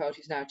a child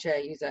who's now a chair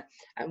user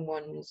and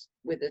one's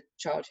with a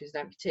child who's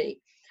an amputee,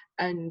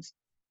 and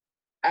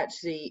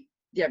actually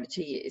the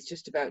amputee is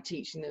just about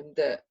teaching them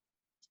that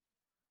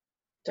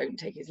don't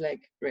take his leg,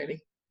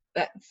 really.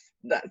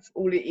 That's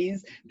all it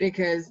is,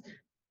 because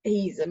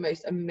he's the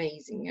most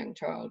amazing young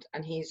child,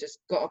 and he's just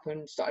got up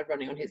and started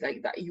running on his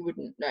leg that you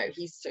wouldn't know.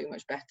 He's so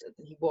much better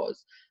than he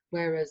was,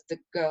 whereas the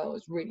girl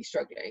is really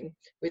struggling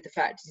with the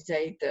fact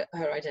today that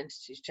her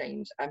identity's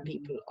changed, and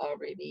people are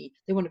really,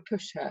 they want to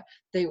push her,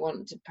 they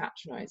want to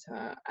patronize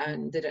her,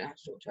 and they don't have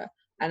to talk to her.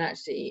 And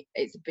actually,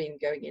 it's been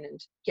going in and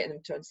getting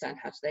them to understand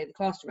how to lay the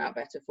classroom out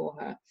better for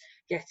her,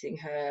 getting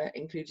her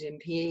included in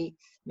PE,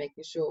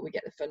 making sure we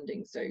get the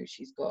funding so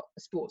she's got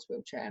a sports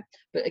wheelchair,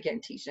 but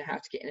again, teaching her how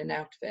to get in and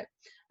out of it.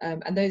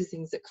 And those are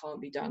things that can't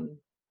be done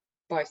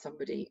by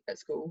somebody at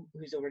school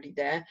who's already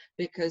there,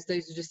 because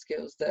those are just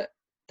skills that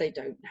they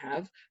don't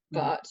have,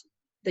 but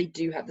they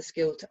do have the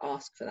skill to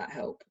ask for that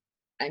help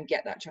and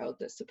get that child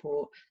that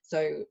support.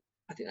 So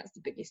I think that's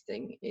the biggest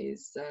thing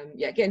is,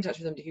 get in touch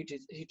with somebody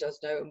who does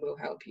know and will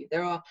help you.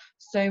 There are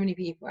so many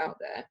people out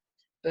there,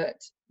 but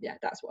yeah,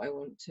 that's what I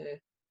want to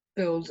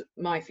build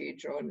my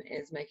future on,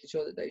 is making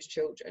sure that those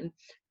children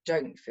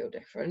don't feel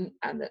different,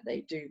 and that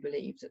they do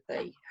believe that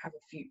they have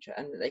a future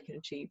and that they can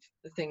achieve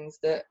the things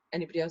that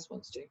anybody else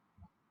wants to.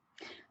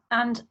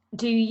 And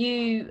do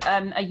you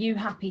are you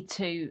happy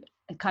to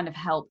kind of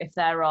help if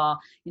there are,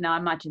 I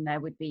imagine there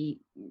would be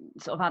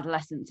sort of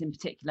adolescents in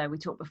particular, we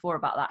talked before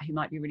about that, who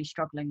might be really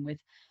struggling with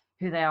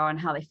who they are and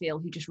how they feel,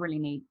 who just really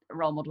need a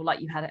role model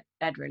like you had,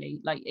 Ed, really.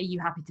 Like, are you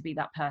happy to be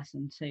that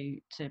person to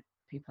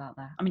people out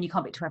there? I mean, you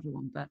can't be to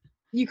everyone, but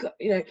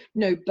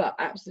no, but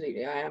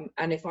absolutely I am.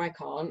 And if I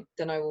can't,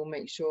 then I will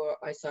make sure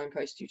I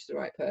signpost you to the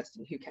right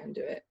person who can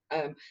do it.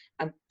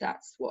 And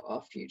that's what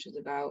our future's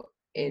about,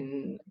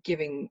 in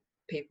giving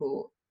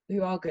people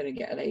who are going to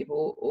get a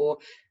label, or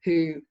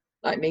who,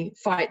 like me,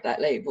 fight that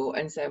label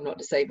and say I'm not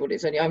disabled.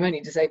 I'm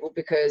only disabled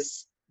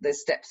because there's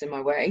steps in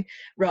my way,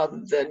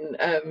 rather than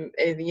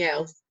anything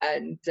else.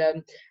 And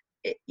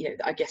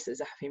I guess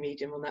there's a happy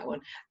medium on that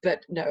one.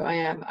 But no,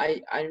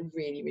 I'm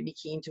really, really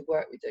keen to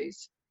work with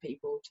those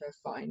people, to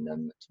find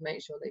them, to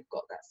make sure they've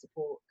got that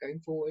support going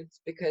forwards,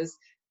 because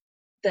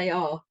they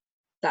are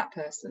that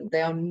person.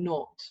 They are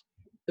not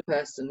the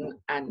person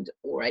and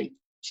or a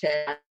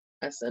chair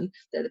person.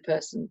 They're the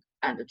person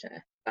and a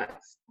chair.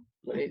 that's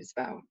what it's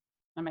about.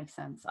 That makes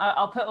sense.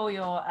 I'll put all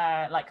your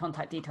like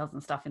contact details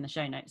and stuff in the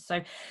show notes.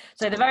 So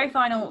the very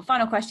final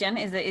question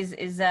is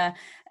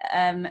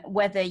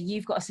whether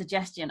you've got a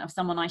suggestion of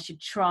someone I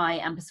should try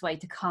and persuade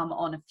to come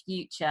on a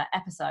future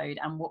episode,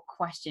 and what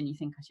question you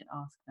think I should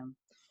ask them.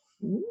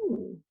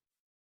 Ooh,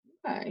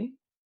 okay.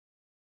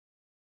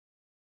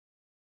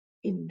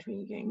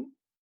 Intriguing.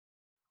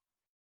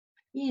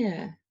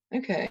 Yeah.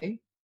 Okay.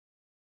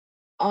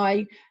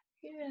 I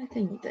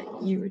think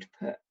that you would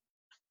put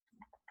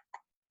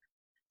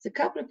a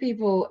couple of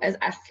people as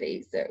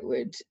athletes that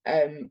would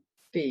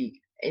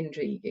be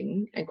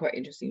intriguing and quite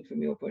interesting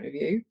from your point of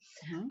view.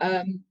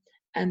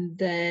 And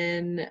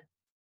then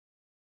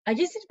I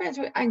guess it depends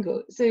what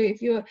angle. So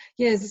if you're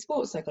as a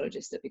sports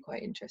psychologist, that'd be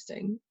quite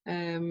interesting.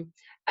 And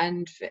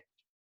for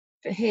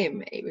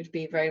him, it would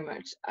be very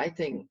much, I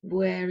think,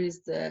 where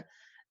is the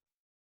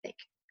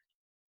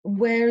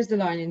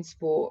line in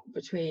sport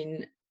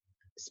between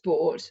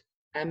sport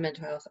and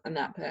mental health, and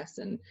that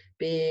person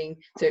being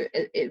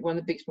one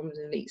of the biggest problems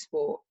in elite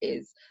sport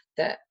is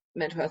that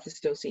mental health is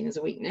still seen as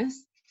a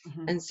weakness.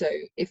 And so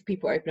if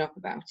people open up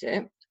about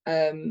it,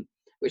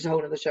 which is a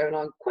whole other show, and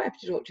I'm quite happy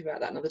to talk to you about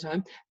that another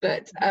time,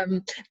 but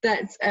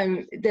that's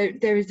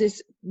there is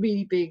this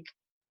really big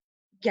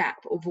gap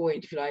or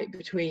void, if you like,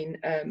 between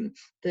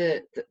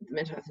the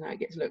mental health and how it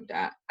gets looked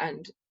at,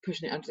 and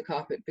pushing it under the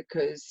carpet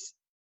because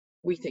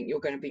we think you're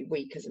going to be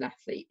weak as an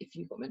athlete if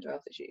you've got mental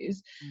health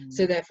issues.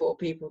 So therefore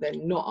people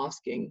then not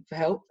asking for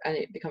help and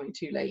it becoming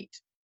too late.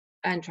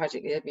 And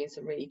tragically, there have been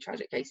some really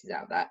tragic cases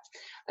out of that.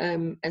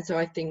 And so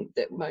I think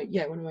that one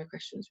of my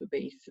questions would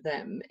be for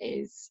them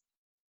is,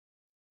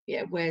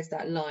 where's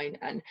that line,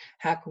 and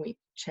how can we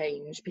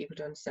change people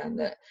to understand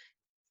that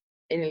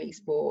in elite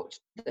sport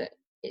that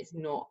it's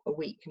not a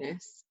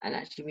weakness, and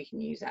actually we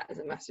can use that as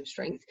a massive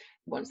strength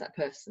once that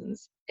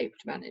person's able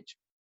to manage.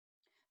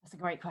 That's a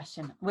great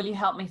question. Will you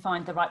help me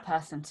find the right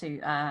person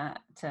to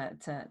ask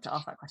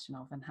that question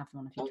of and have them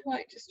on a future? I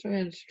might just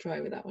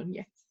try with that one.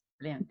 Yes.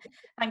 Brilliant.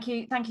 Thank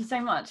you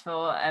so much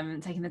for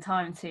taking the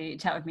time to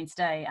chat with me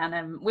today,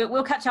 and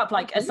we'll catch up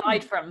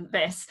aside from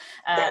this.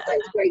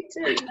 That's great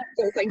too.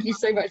 So thank you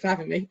so much for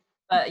having me.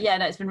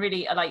 It's been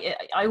really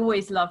I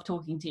always love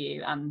talking to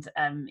you, and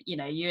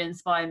you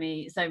inspire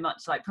me so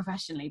much,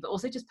 professionally, but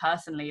also just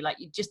personally.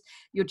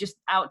 Your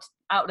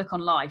outlook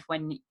on life,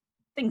 when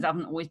things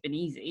haven't always been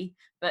easy,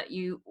 but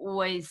you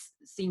always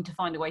seem to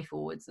find a way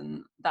forwards,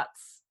 and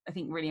that's, I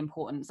think, really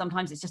important.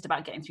 Sometimes it's just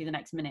about getting through the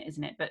next minute,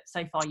 isn't it? But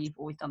so far you've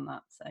always done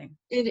that. So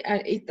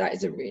that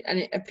is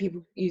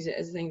people use it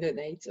as a thing, don't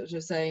they? Sort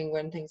of saying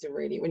when things are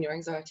really, when your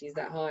anxiety is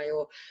that high,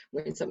 or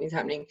when something's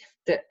happening,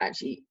 that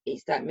actually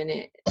it's that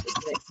minute, it's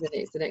the next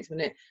minute, it's the next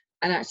minute.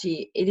 And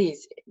actually it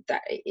is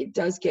that it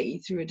does get you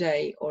through a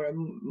day or a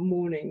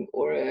morning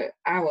or an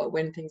hour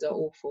when things are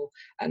awful,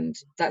 and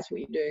that's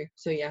what you do.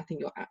 So I think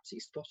you're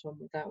absolutely spot on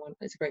with that one.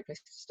 It's a great place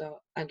to start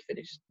and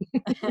finish.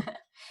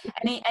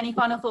 Any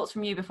final thoughts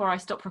from you before I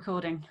stop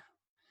recording?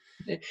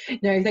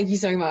 No, thank you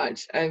so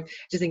much.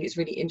 Just think it's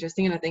really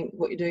interesting, and I think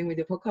what you're doing with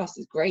your podcast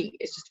is great.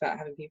 It's just about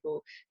having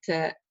people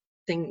to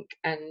think,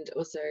 and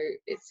also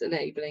it's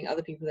enabling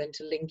other people then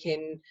to link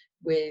in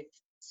with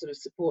sort of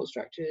support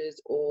structures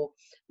or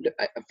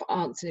for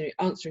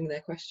answering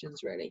their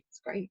questions. Really,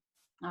 it's great.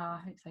 Oh, I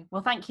hope so.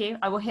 Well, thank you.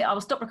 I will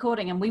stop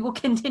recording and we will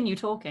continue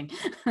talking.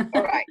 All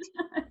right.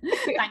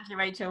 Thank you,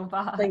 Rachel.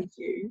 Bye. Thank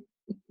you.